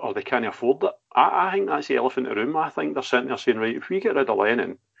they can't afford it. I think that's the elephant in the room. I think they're sitting there saying, right, if we get rid of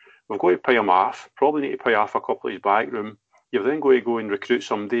Lennon, we've got to pay him off, probably need to pay off a couple of his backroom. You've then got to go and recruit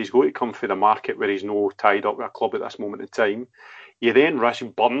somebody. He's got to come for the market where he's no tied up with a club at this moment in time. You then risk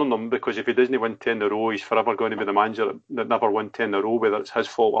burning him, because if he doesn't win 10 in a row, he's forever going to be the manager that never won 10 in a row, whether it's his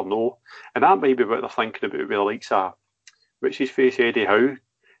fault or no. And that might be what they're thinking about with the likes of, what's his face, Eddie Howe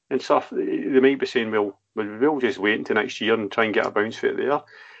and stuff. They might be saying, well, we'll just wait until next year and try and get a bounce for it there.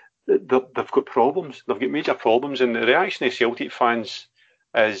 They've got problems. They've got major problems. And the reaction of Celtic fans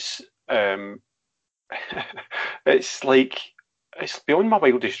is, it's beyond my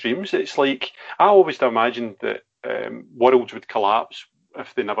wildest dreams. It's like, I always imagined that worlds would collapse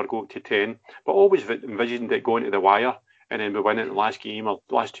if they never go to 10, but always envisioned it going to the wire, and then we win it in the last game or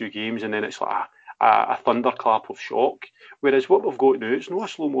last 2 games, and then it's like a thunderclap of shock. Whereas what we've got now, it's not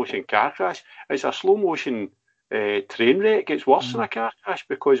a slow motion car crash, it's a slow motion train wreck. It's worse than a car crash,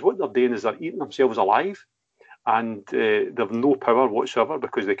 because what they're doing is they're eating themselves alive, and they've no power whatsoever,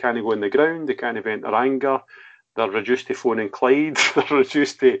 because they can't go on the ground, they can't vent their anger, they're reduced to phone and Clyde, they're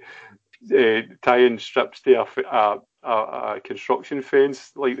reduced to tying strips to a construction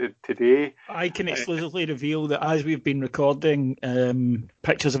fence like today. I can exclusively reveal that as we've been recording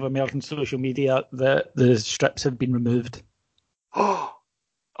pictures of American social media, that the strips have been removed. Oh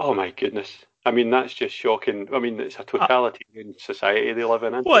my goodness. I mean, that's just shocking. I mean, it's a totalitarian society they live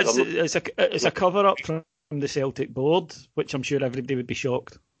in. Well, it's a cover-up from the Celtic board, which I'm sure everybody would be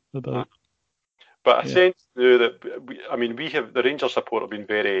shocked about. But I sense now that, we have, the Rangers support have been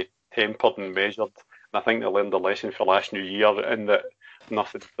very tempered and measured, and I think they learned a lesson for last New Year, in that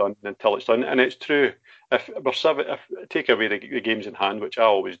nothing's done until it's done. And it's true. If take away the games in hand, which I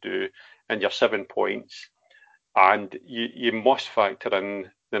always do, and you're 7 points, and you must factor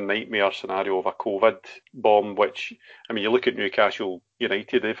in the nightmare scenario of a COVID bomb, which, I mean, you look at Newcastle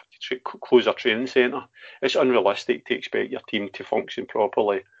United, they've closed their training centre. It's unrealistic to expect your team to function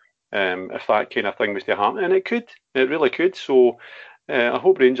properly if that kind of thing was to happen. And it really could. So I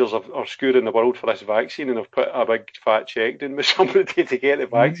hope Rangers are scouring the world for this vaccine and have put a big fat check in with somebody to get the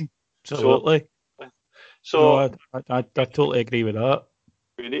vaccine. Absolutely. So no, I totally agree with that.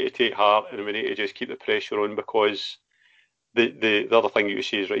 We need to take heart and we need to just keep the pressure on, because the other thing you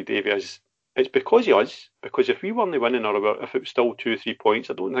say is right, Davey, is it's because of us. Because if we weren't winning, or if it was still 2-3 points,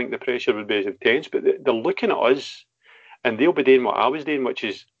 I don't think the pressure would be as intense. But they're looking at us, and they'll be doing what I was doing, which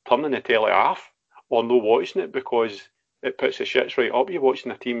is turning the telly off or no watching it, because it puts the shits right up. You're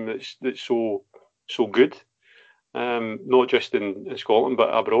watching a team that's so good, not just in Scotland but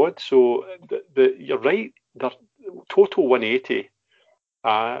abroad. So you're right. They're total 180.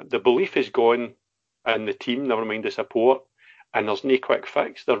 The belief is gone in the team, never mind the support, and there's no quick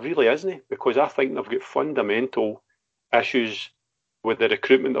fix. There really isn't, because I think they've got fundamental issues with the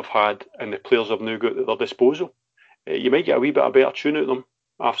recruitment they've had and the players they've now got at their disposal. You might get a wee bit of better tune out of them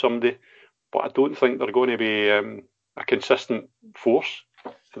off somebody, but I don't think they're going to be a consistent force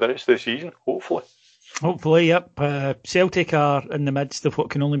for the rest of the season, hopefully. Hopefully, yep. Celtic are in the midst of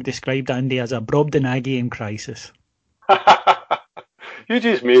what can only be described, Andy, as a Brobdingnagian crisis. You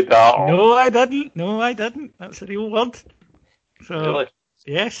just made that up. No, I didn't. That's a real word. So, really?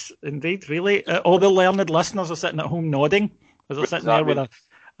 Yes, indeed, really. All the learned listeners are sitting at home nodding, as they're sitting there with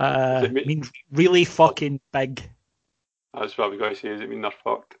means really fucking big. That's what I was going to say. Does it mean they're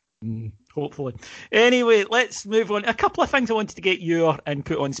fucked? Hopefully. Anyway, let's move on. A couple of things I wanted to get your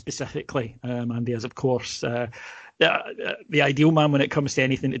input on specifically, Andy, as of course the ideal man when it comes to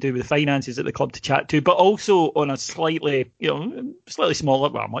anything to do with the finances at the club to chat to, but also on a slightly smaller,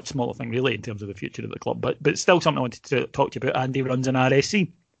 well, much smaller thing really in terms of the future of the club, but still something I wanted to talk to you about. Andy runs an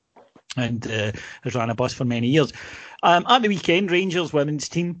RSC and has ran a bus for many years. At the weekend, Rangers women's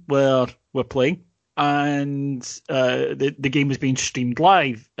team were playing, and the game was being streamed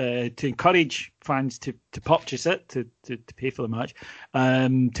live to encourage fans to purchase it, to pay for the match,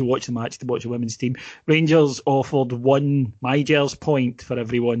 to watch the match, to watch the women's team. Rangers offered 1 MyGers point for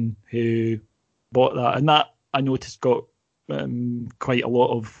everyone who bought that, and that I noticed got quite a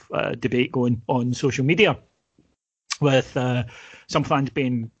lot of debate going on social media, with some fans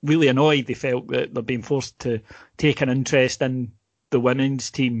being really annoyed. They felt that they're being forced to take an interest in the women's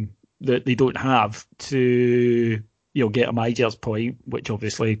team that they don't have to, get a MyGers point, which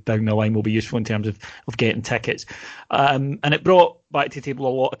obviously down the line will be useful in terms of getting tickets. And it brought back to the table a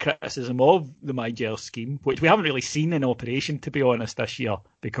lot of criticism of the MyGers scheme, which we haven't really seen in operation, to be honest, this year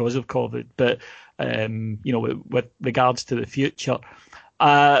because of COVID. But, with regards to the future,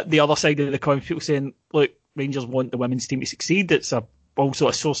 the other side of the coin, people saying, look, Rangers want the women's team to succeed. It's also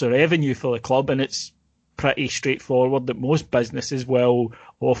a source of revenue for the club, and it's pretty straightforward that most businesses will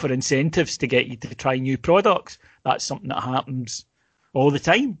offer incentives to get you to try new products. That's something that happens all the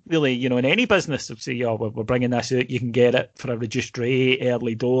time, really. In any business, they'll say, we're bringing this out, you can get it for a reduced rate,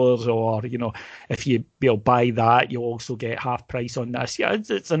 early doors, or, if you buy that, you'll also get half price on this. Yeah,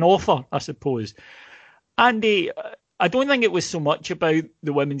 it's an offer, I suppose. Andy, I don't think it was so much about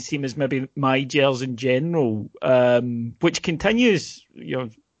the women's team as maybe MyGers in general, which continues,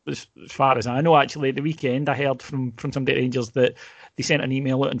 as far as I know. Actually, at the weekend, I heard from somebody at Rangers that they sent an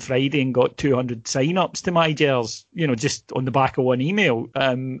email out on Friday and got 200 sign-ups to MyGers, just on the back of one email.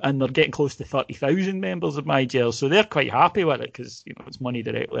 And they're getting close to 30,000 members of MyGers, so they're quite happy with it because, it's money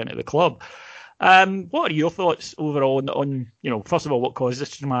directly into the club. What are your thoughts overall on first of all, what caused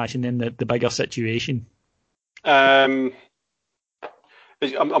this smash, and then the bigger situation? I'm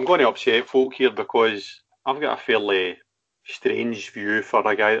going to upset folk here because I've got a fairly strange view for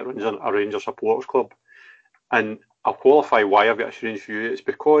a guy that runs a Rangers supporters club, and I'll qualify why I've got a strange view. It's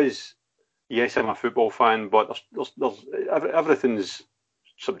because, yes, I'm a football fan, but there's everything's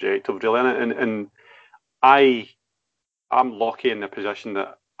subjective, really, and I'm lucky in the position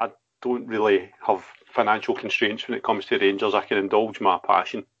that I don't really have financial constraints when it comes to Rangers. I can indulge my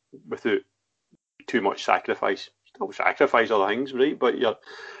passion without too much sacrifice. Still sacrifice other things, right? But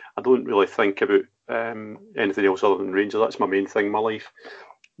I don't really think about anything else other than Rangers. That's my main thing in my life.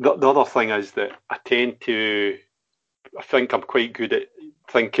 The other thing is that I think I'm quite good at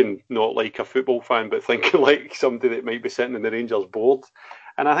thinking not like a football fan, but thinking like somebody that might be sitting in the Rangers board.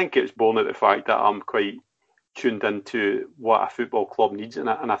 And I think it's born of the fact that I'm quite tuned into what a football club needs, and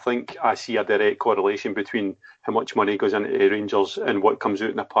I think I see a direct correlation between how much money goes into Rangers and what comes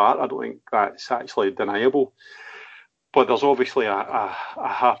out in the park. I don't think that's actually deniable. But there's obviously a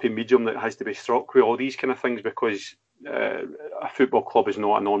happy medium that has to be struck with all these kind of things, because a football club is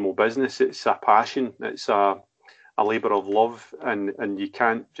not a normal business. It's a passion. It's a labour of love, and you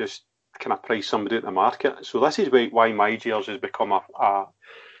can't just kind of price somebody at the market. So this is why My Gears has become a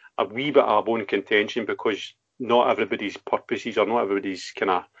wee bit of a bone contention, because not everybody's purposes or not everybody's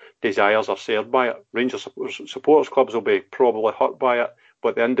kind of desires are served by it. Rangers supporters clubs will be probably hurt by it,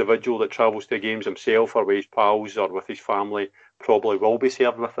 but the individual that travels to games himself or with his pals or with his family probably will be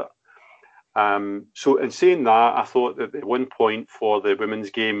served with it. So in saying that, I thought that the 1 point for the women's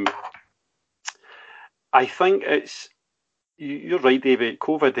game, I think you're right, David.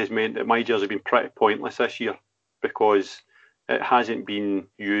 COVID has meant that My Gears have been pretty pointless this year, because it hasn't been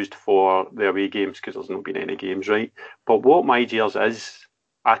used for the away games because there's not been any games, right? But what My Gears is,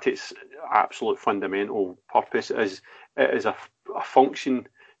 at its absolute fundamental purpose, is it is a function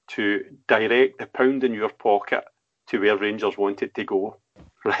to direct the pound in your pocket to where Rangers want it to go,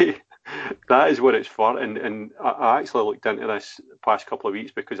 right? That is what it's for. And I actually looked into this the past couple of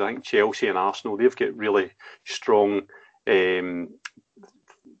weeks, because I think Chelsea and Arsenal, they've got really strong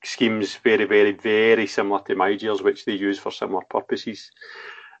schemes, very, very, very similar to My Gears, which they use for similar purposes.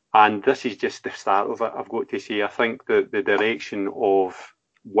 And this is just the start of it, I've got to say. I think that the direction of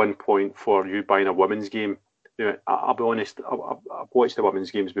 1 point for you buying a women's game, I'll be honest, I've watched the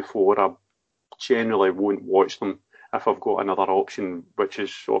women's games before. I generally won't watch them if I've got another option, which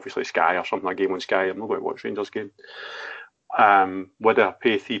is obviously Sky or something, a game on Sky. I'm not going to watch Rangers game. Would I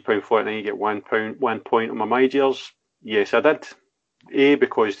pay £3.49 to get 1 point on my My Gears? Yes, I did. A,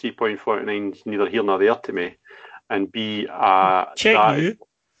 because £3.49 is neither here nor there to me, and B, check you.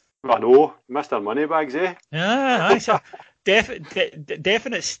 I know, Mr. Moneybags, eh? Yeah, that's a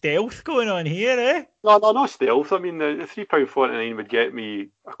definite stealth going on here, eh? No, not stealth. I mean, the £3.49 would get me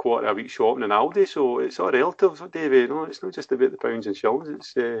a quarter of a week shopping in Aldi, so it's all relative, David. No, it's not just about the pounds and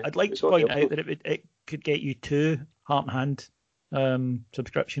shillings. I'd like to point out that it could get you 2 Heart and Hand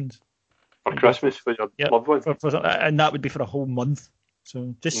subscriptions for Christmas for your loved one, and that would be for a whole month.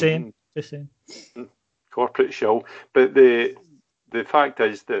 So just saying. Corporate shill. But the fact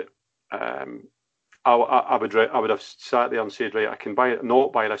is that I would have sat there and said, right, I can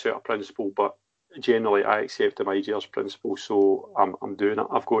not buy this out of principle, but generally I accept the My Gears principle, so I'm doing it.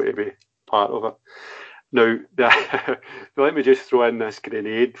 I've got to be part of it. Now, let me just throw in this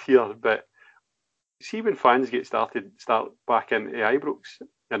grenade here, but see, when fans start back into Ibrox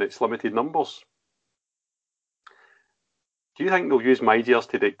and it's limited numbers, do you think they'll use My Gears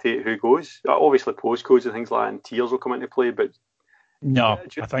to dictate who goes? Obviously, postcodes and things like that and tiers will come into play, but no,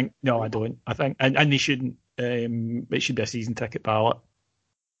 I don't. I think, and they shouldn't. It should be a season ticket ballot.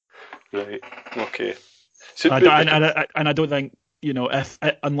 Right. Okay. So, I don't think,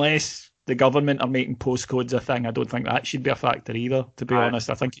 unless the government are making postcodes a thing, I don't think that should be a factor either. To be honest,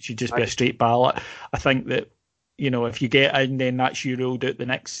 I think it should just be a straight ballot. I think that if you get in, then that's you ruled out the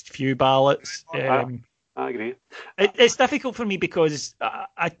next few ballots. I agree. It's difficult for me because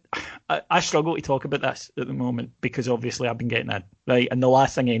I struggle to talk about this at the moment, because obviously I've been getting in, right? And the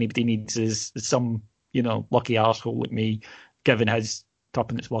last thing anybody needs is some, lucky arsehole like me giving his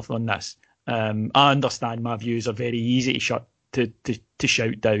tuppence worth on this. I understand my views are very easy to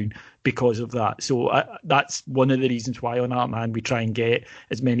shout down because of that. So that's one of the reasons why on Heart we try and get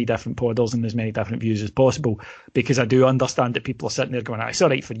as many different podders and as many different views as possible, because I do understand that people are sitting there going, it's all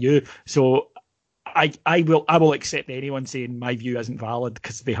right for you. So I will accept anyone saying my view isn't valid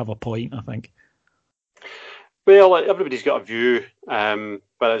because they have a point, I think. Well, everybody's got a view,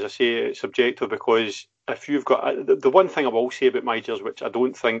 but as I say, it's subjective, because if you've got the one thing I will say about My Gears, which I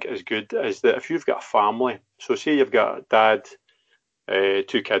don't think is good, is that if you've got a family, so say you've got a dad,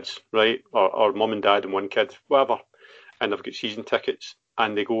 2 kids, right, or mum and dad and 1 kid, whatever, and they've got season tickets,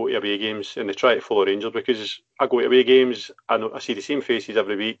 and they go to away games and they try to follow Rangers, because I go to away games, I see the same faces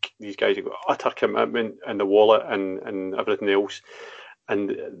every week. These guys have got utter commitment and the wallet and everything else. And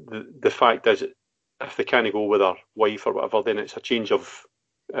the fact is, if they can't go with their wife or whatever, then it's a change of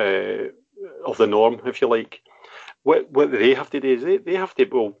the norm, if you like. What they have to do is they have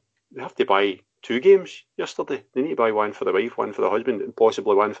to buy 2 games yesterday. They need to buy 1 for the wife, 1 for the husband, and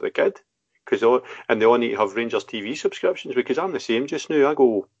possibly 1 for the kid. And they all need to have Rangers TV subscriptions, because I'm the same just now. I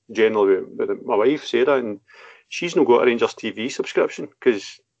go generally with my wife, Sarah, and she's not got a Rangers TV subscription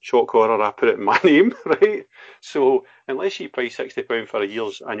because, shock horror, I put it in my name, right? So unless she pays £60 for a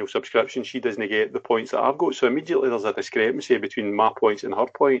year's annual subscription, she doesn't get the points that I've got. So immediately there's a discrepancy between my points and her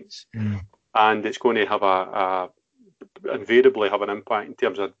points. And it's going to have invariably have an impact in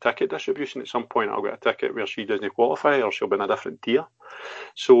terms of ticket distribution. At some point I'll get a ticket where she doesn't qualify, or she'll be in a different tier.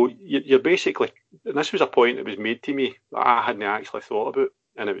 So you're basically, and this was a point that was made to me that I hadn't actually thought about,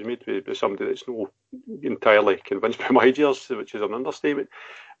 and it was made by somebody that's not entirely convinced by my ideas, which is an understatement.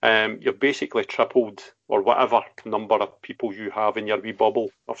 You've basically tripled, or whatever number of people you have in your wee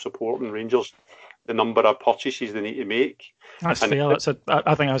bubble of supporting Rangers, the number of purchases they need to make. That's fair.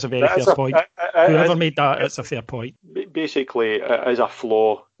 I think that's a very fair point. Whoever made that, it's a fair point. Basically, it is a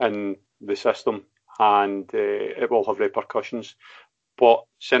flaw in the system, and it will have repercussions. But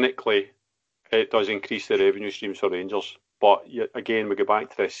cynically, it does increase the revenue streams for Rangers. But again, we go back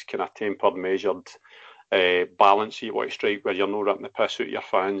to this kind of tempered, measured balance you want to strike, where you're not ripping the piss out of your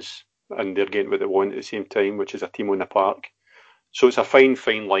fans and they're getting what they want at the same time, which is a team on the park. So it's a fine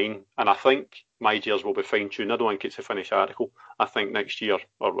line, and I think my ideas will be fine-tuned. I don't think it's a finished article. I think next year,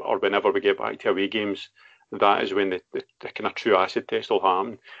 or whenever we get back to away games, that is when the kind of true acid test will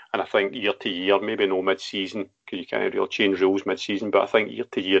happen. And I think year to year, maybe no mid-season, because you can't really change rules mid-season, but I think year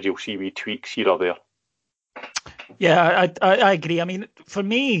to year you'll see wee tweaks here or there. Yeah, I agree. I mean, for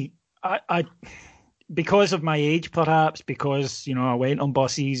me, I because of my age, perhaps, because, you know, I went on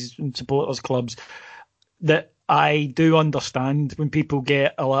buses and supporters clubs, that I do understand when people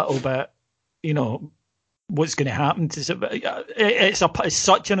get a little bit, you know, what's going to happen to it's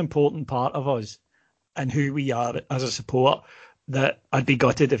such an important part of us and who we are as a support that I'd be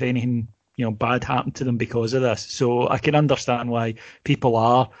gutted if anything, you know, bad happened to them because of this. So I can understand why people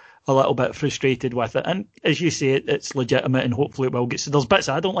are a little bit frustrated with it. And as you say, it's legitimate and hopefully it will get... So there's bits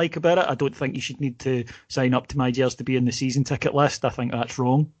I don't like about it. I don't think you should need to sign up to my Gers to be in the season ticket list. I think that's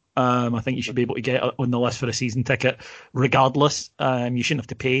wrong. I think you should be able to get on the list for a season ticket regardless. You shouldn't have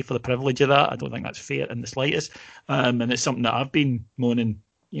to pay for the privilege of that. I don't think that's fair in the slightest. And it's something that I've been moaning,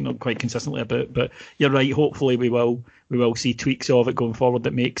 you know, quite consistently about. But you're right. Hopefully we will see tweaks of it going forward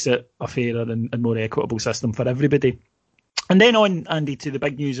that makes it a fairer and more equitable system for everybody. And then on, Andy, to the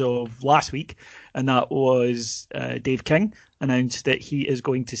big news of last week, and that was Dave King announced that he is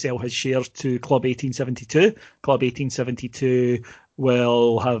going to sell his shares to Club 1872. Club 1872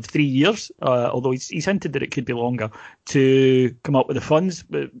 will have 3 years, although he's hinted that it could be longer, to come up with the funds.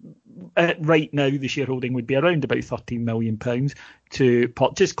 But right now, the shareholding would be around about £13 million to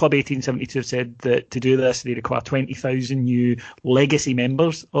purchase. Club 1872 have said that to do this, they require 20,000 new legacy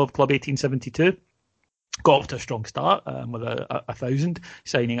members of Club 1872. Got off to a strong start with 1,000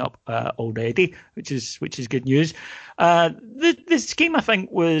 signing up already, which is good news. The scheme, I think,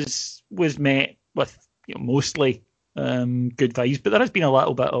 was met with, you know, mostly good vibes, but there has been a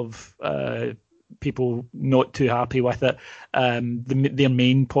little bit of people not too happy with it. Their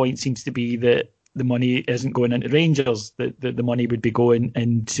main point seems to be that the money isn't going into Rangers. That the money would be going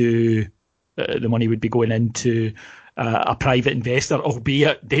into a private investor,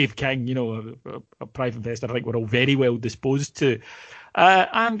 albeit Dave King, you know, a private investor I think we're all very well disposed to.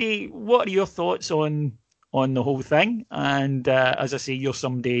 Andy, what are your thoughts on the whole thing? And as I say, you're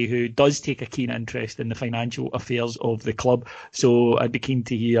somebody who does take a keen interest in the financial affairs of the club, so I'd be keen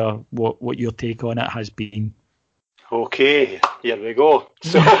to hear what your take on it has been. Okay, here we go.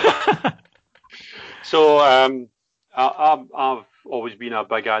 So I've always been a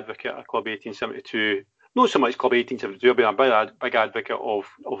big advocate of Club 1872. Not so much Club 1872, I've been a big advocate of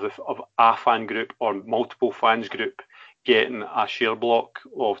a fan group or multiple fans group getting a share block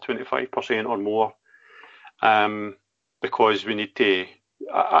of 25% or more, because we need to,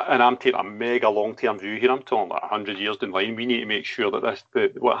 and I'm taking a mega long-term view here, I'm talking like 100 years down the line, we need to make sure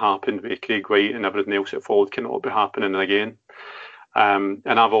that what happened with Craig White and everything else that followed cannot be happening again. And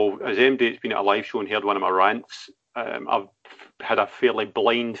as MD, it's been at a live show and heard one of my rants, I've had a fairly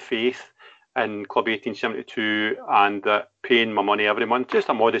blind faith in Club 1872 and paying my money every month, just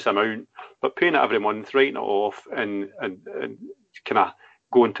a modest amount, but paying it every month, writing it off and kind of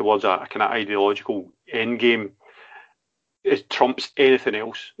going towards a kind of ideological end game, it trumps anything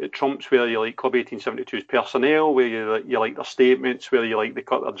else. It trumps whether you like Club 1872's personnel, whether you like their statements, whether you like the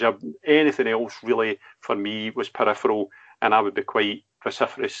cut their jib. Anything else really for me was peripheral, and I would be quite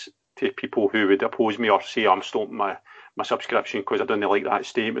vociferous to people who would oppose me or say I'm stopping my subscription because I don't like that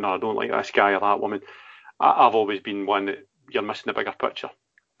statement or I don't like this guy or that woman. I've always been one that you're missing the bigger picture.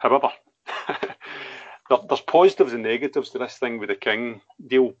 However, there's positives and negatives to this thing with the King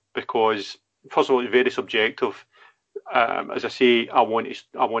deal, because first of all, it's very subjective. As I say, I want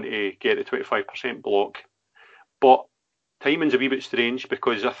to get the 25% block, but timing's a wee bit strange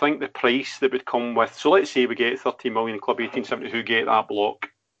because I think the price that would come with, so let's say we get 30 million Club 1872 get that block,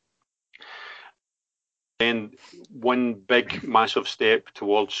 then one big massive step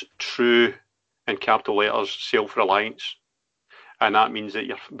towards true, in capital letters, self-reliance, and that means that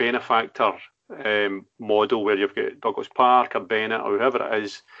your benefactor model where you've got Douglas Park or Bennett or whoever it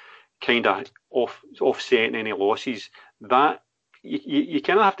is kind of offsetting any losses, that you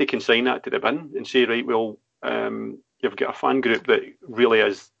kind of have to consign that to the bin and say, right, well, you've got a fan group that really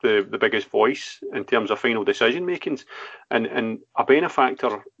is the biggest voice in terms of final decision makings, and a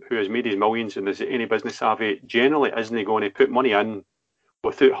benefactor who has made his millions and is any business savvy generally isn't going to put money in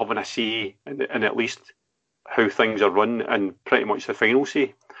without having a say in at least how things are run and pretty much the final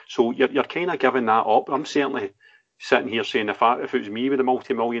say. So you're kind of giving that up. I'm certainly sitting here saying if it was me with the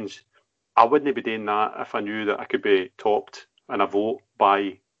multi-millions, I wouldn't be doing that if I knew that I could be topped in a vote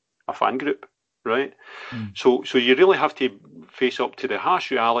by a fan group, right? So you really have to face up to the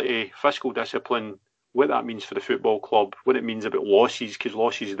harsh reality, fiscal discipline, what that means for the football club, what it means about losses, because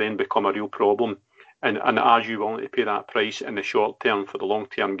losses then become a real problem. And are you willing to pay that price in the short term for the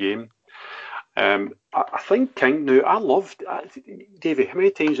long-term game? I think King, now I loved, Davey, how many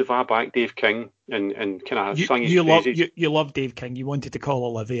times have I backed Dave King and kind of sung his praises? You love Dave King. You wanted to call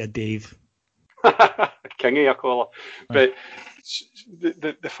Olivia Dave. Kingy, I call her. But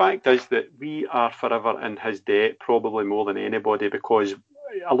the fact is that we are forever in his debt, probably more than anybody, because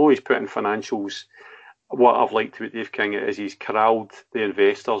although he's put in financials, what I've liked about Dave King is he's corralled the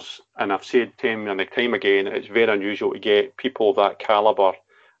investors, and I've said to him and time again, it's very unusual to get people of that calibre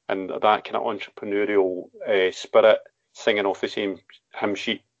and that kind of entrepreneurial spirit singing off the same hymn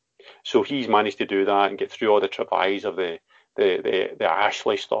sheet. So he's managed to do that and get through all the travails of the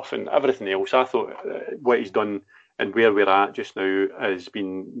Ashley stuff and everything else. I thought what he's done and where we're at just now has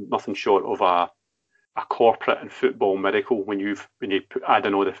been nothing short of a corporate and football miracle when you add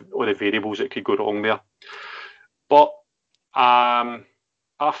in all the variables that could go wrong there. But I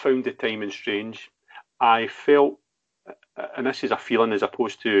found the timing strange. I felt, and this is a feeling as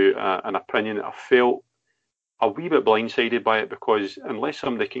opposed to an opinion, I felt a wee bit blindsided by it because unless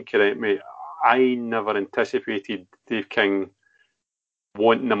somebody can correct me, I never anticipated Dave King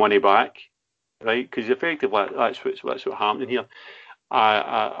wanting the money back, right? Because effectively that's what happening here.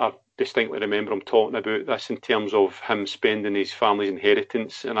 I distinctly remember him talking about this in terms of him spending his family's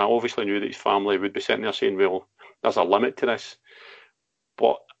inheritance, and I obviously knew that his family would be sitting there saying, well, there's a limit to this.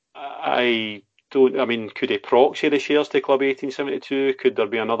 But could he proxy the shares to Club 1872? Could there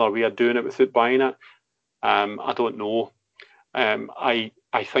be another way of doing it without buying it? I don't know.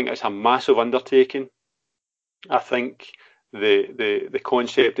 I think it's a massive undertaking. I think the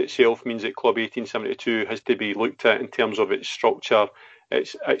concept itself means that Club 1872 has to be looked at in terms of its structure,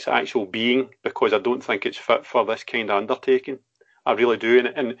 its actual being, because I don't think it's fit for this kind of undertaking. I really do.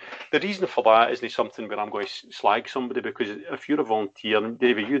 And the reason for that isn't something where I'm going to slag somebody, because if you're a volunteer, and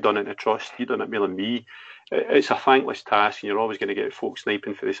David, you've done it in a trust, you've done it more than me, it's a thankless task and you're always going to get folks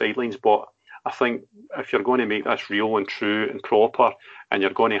sniping for the sidelines. But I think if you're going to make this real and true and proper, and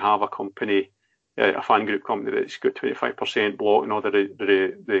you're going to have a company, a fan group company that's got 25% block and all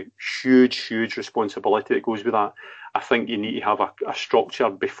the huge responsibility that goes with that, I think you need to have a structure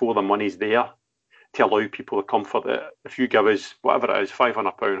before the money's there to allow people the comfort that if you give us whatever it is,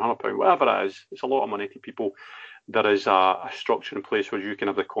 £500, £100, whatever it is, it's a lot of money to people. There is a structure in place where you can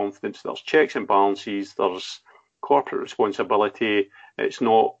have the confidence. There's checks and balances. There's corporate responsibility. It's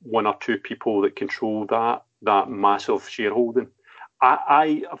not one or two people that control that massive shareholding.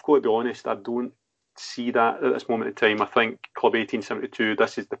 I've got to be honest, I don't see that at this moment in time. I think Club 1872,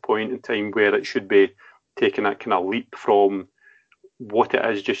 this is the point in time where it should be taking that kind of leap from what it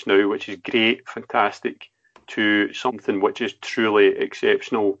is just now, which is great, fantastic, to something which is truly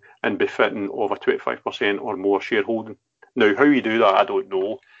exceptional and befitting of a 25% or more shareholding. Now, how you do that, I don't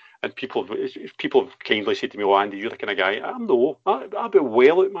know. And people have kindly said to me, "Oh, Andy, you're the kind of guy." I'll be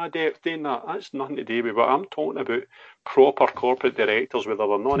well out my depth doing that. That's nothing to do with it. I'm talking about proper corporate directors, whether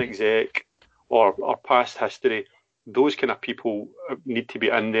they're non-exec or past history. Those kind of people need to be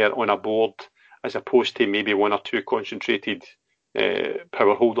in there on a board, as opposed to maybe one or two concentrated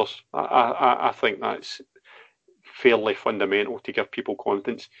power holders. I think that's fairly fundamental to give people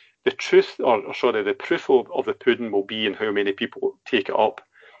confidence. The proof of the pudding will be in how many people take it up.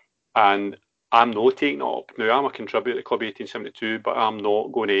 And I'm not taking it up. Now, I'm a contributor to Club 1872, but I'm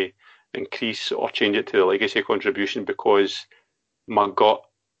not going to increase or change it to the legacy contribution because my gut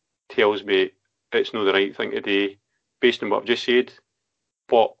tells me it's not the right thing to do based on what I've just said,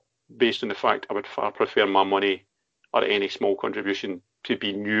 but based on the fact I would far prefer my money or any small contribution to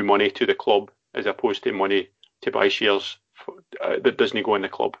be new money to the club as opposed to money to buy shares that doesn't go in the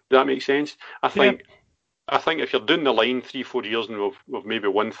club. Does that make sense? I think if you're doing the line 3-4 years and we've maybe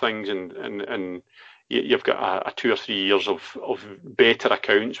won things and you've got a 2 or 3 years of better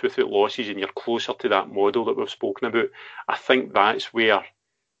accounts without losses and you're closer to that model that we've spoken about, I think that's where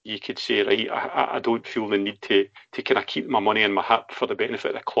you could say, right, I don't feel the need to kind of keep my money in my hip for the benefit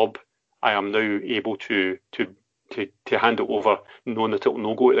of the club. I am now able to to hand it over, knowing that it'll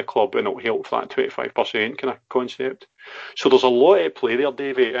no go to the club and it'll help for that 25% kind of concept. So there's a lot at play there,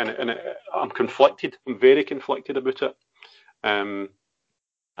 Davey, and I'm conflicted. I'm very conflicted about it. And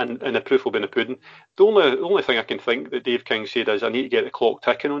the proof will be in the pudding. The only thing I can think that Dave King said is, I need to get the clock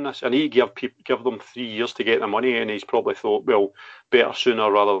ticking on this. I need to give them 3 years to get the money, and he's probably thought, well, better sooner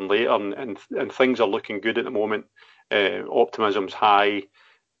rather than later, and things are looking good at the moment. Optimism's high.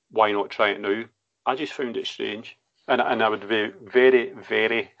 Why not try it now? I just found it strange, and I would be very,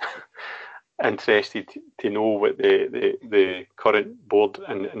 very interested to know what the current board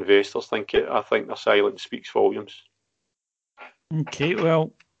and investors think. I think their silence speaks volumes. Okay,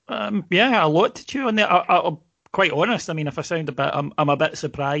 well, a lot to chew on there. I'm quite honest. I mean, if I sound a bit, I'm a bit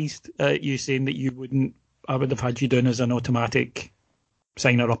surprised at you saying that you wouldn't. I would have had you down as an automatic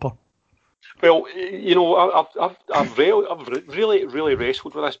signer-upper. Well, you know, I've really, really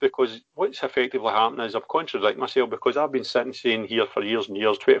wrestled with this, because what's effectively happening is I've contradicted myself, because I've been sitting saying here for years and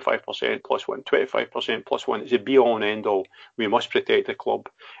years, 25% plus one, 25% plus one. It's a be-all and end-all. We must protect the club.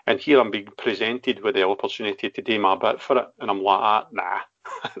 And here I'm being presented with the opportunity to do my bit for it, and I'm like, nah,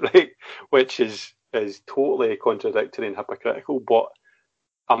 right? Which is totally contradictory and hypocritical. But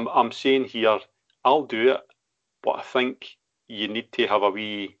I'm saying here, I'll do it, but I think you need to have a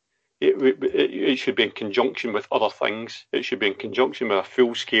wee... It should be in conjunction with other things. It should be in conjunction with a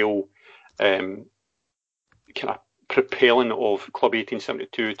full-scale kind of propelling of Club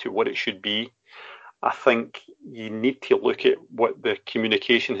 1872 to what it should be. I think you need to look at what the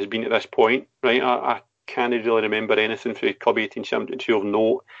communication has been at this point, right? I can't really remember anything for Club 1872 of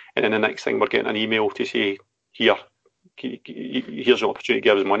note, and then the next thing we're getting an email to say, here's an opportunity to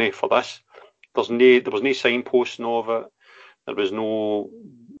give us money for this. There was no signposting of it. There was no...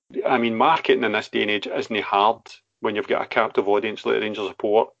 I mean, marketing in this day and age isn't hard when you've got a captive audience like Rangers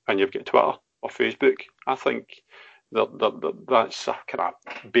Report and you've got Twitter or Facebook. I think that's a kind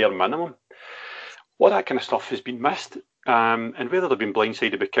of bare minimum. All that kind of stuff has been missed. And whether they've been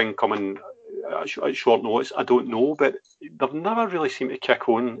blindsided by King coming at short notice, I don't know. But they've never really seemed to kick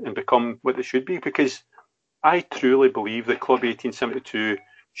on and become what they should be, because I truly believe that Club 1872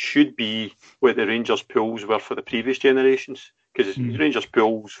 should be what the Rangers pools were for the previous generations. Because Rangers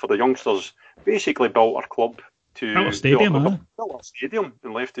pools for the youngsters basically built our club to built a stadium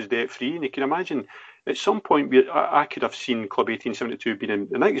and left us debt free. And you can imagine at some point I could have seen Club 1872 being in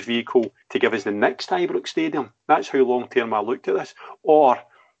the next vehicle to give us the next Ibrox Stadium. That's how long term I looked at this. Or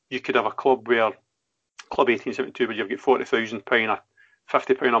you could have a club where Club 1872, where you've got £40,000 or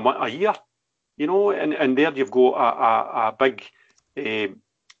 £50 a year, you know, and there you've got a big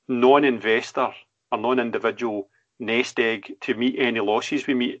non-investor or non-individual nest egg to meet any losses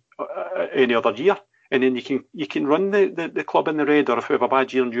we meet any other year, and then you can run the club in the red, or if we have a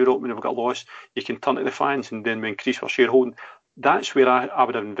bad year in Europe when we've got a loss, you can turn to the fans and then we increase our shareholding. That's where I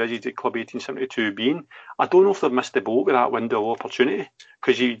would have envisaged at Club 1872 being. I don't know if they've missed the boat with that window of opportunity,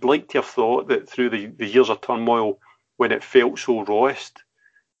 because you'd like to have thought that through the years of turmoil, when it felt so rawest,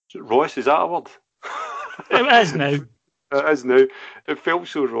 is that a word? It is now. It is now. It felt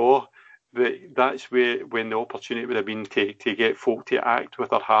so raw that's when the opportunity would have been to get folk to act with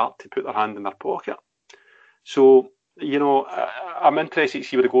their heart, to put their hand in their pocket. So, you know, I'm interested to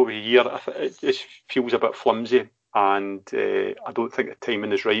see where they go over here. It just feels a bit flimsy, and I don't think the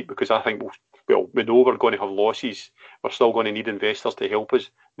timing is right, because I think, we know we're going to have losses. We're still going to need investors to help us.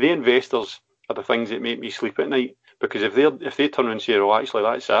 The investors are the things that make me sleep at night, because if they turn around and say, well, actually,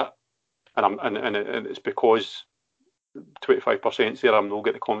 that's it, and it's because 25% there, I'm not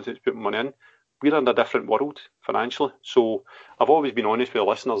getting the confidence to put money in. We're in a different world financially. So I've always been honest with the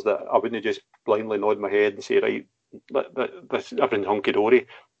listeners that I wouldn't just blindly nod my head and say, right, this everything's hunky dory.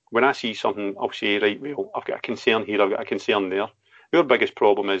 When I see something, I'll say, right, well, I've got a concern here, I've got a concern there. Our biggest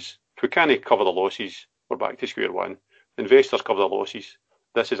problem is, if we can't cover the losses, we're back to square one. Investors cover the losses.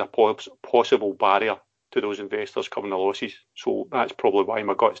 This is a possible barrier to those investors covering the losses. So that's probably why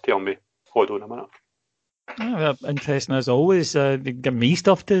my gut's telling me, hold on a minute. Oh, interesting as always. Give me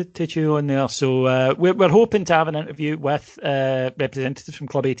stuff to chew on there. So we're hoping to have an interview with representatives from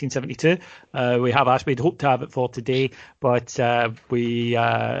Club 1872. We have asked, we'd hope to have it for today, but they're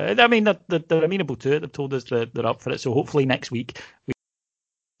amenable to it. They've told us that they're up for it. So hopefully next week we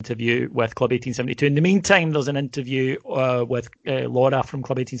interview with Club 1872. In the meantime, there's an interview with Laura from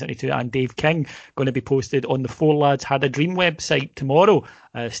Club 1872 and Dave King going to be posted on the Four Lads Had a Dream website tomorrow.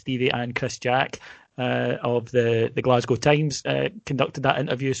 Stevie and Chris Jack of the Glasgow Times conducted that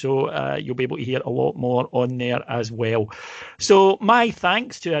interview, so you'll be able to hear a lot more on there as well. So my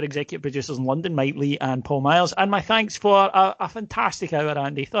thanks to our executive producers in London, Mike Lee and Paul Miles, and my thanks for a fantastic hour,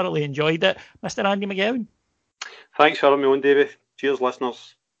 Andy. Thoroughly enjoyed it. Mr. Andy McGowan. Thanks for having me on, Davey. Cheers,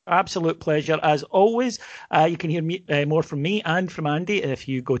 listeners. Absolute pleasure as always. You can hear more from me and from Andy if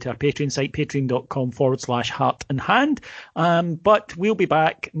you go to our Patreon site, patreon.com/Heart and Hand. But we'll be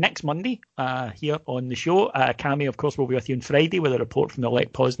back next Monday here on the show. Cammy, of course, will be with you on Friday with a report from the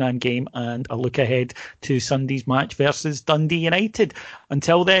Lech Poznan game and a look ahead to Sunday's match versus Dundee United.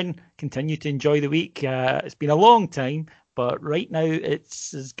 Until then, continue to enjoy the week. It's been a long time, but right now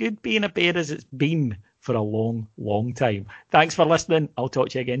it's as good being a Bear as it's been for a long, long time. Thanks for listening. I'll talk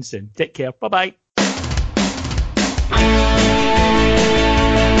to you again soon. Take care. Bye-bye.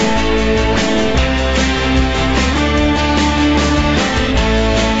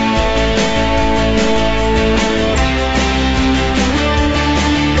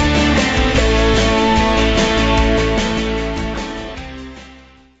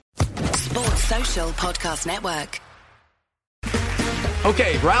 Sports Social Podcast Network.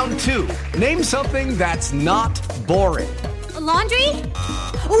 Okay, round 2. Name something that's not boring. A laundry?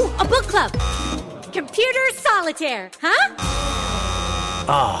 Ooh, a book club. Computer solitaire, huh?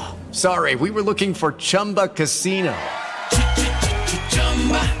 Ah, sorry, we were looking for Chumba Casino.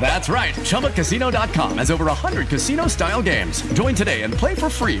 That's right, ChumbaCasino.com has over 100 casino-style games. Join today and play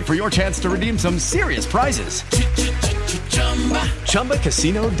for free for your chance to redeem some serious prizes.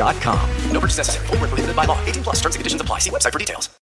 ChumbaCasino.com. No purchase necessary. Void where prohibited by law. 18+ terms and conditions apply. See website for details.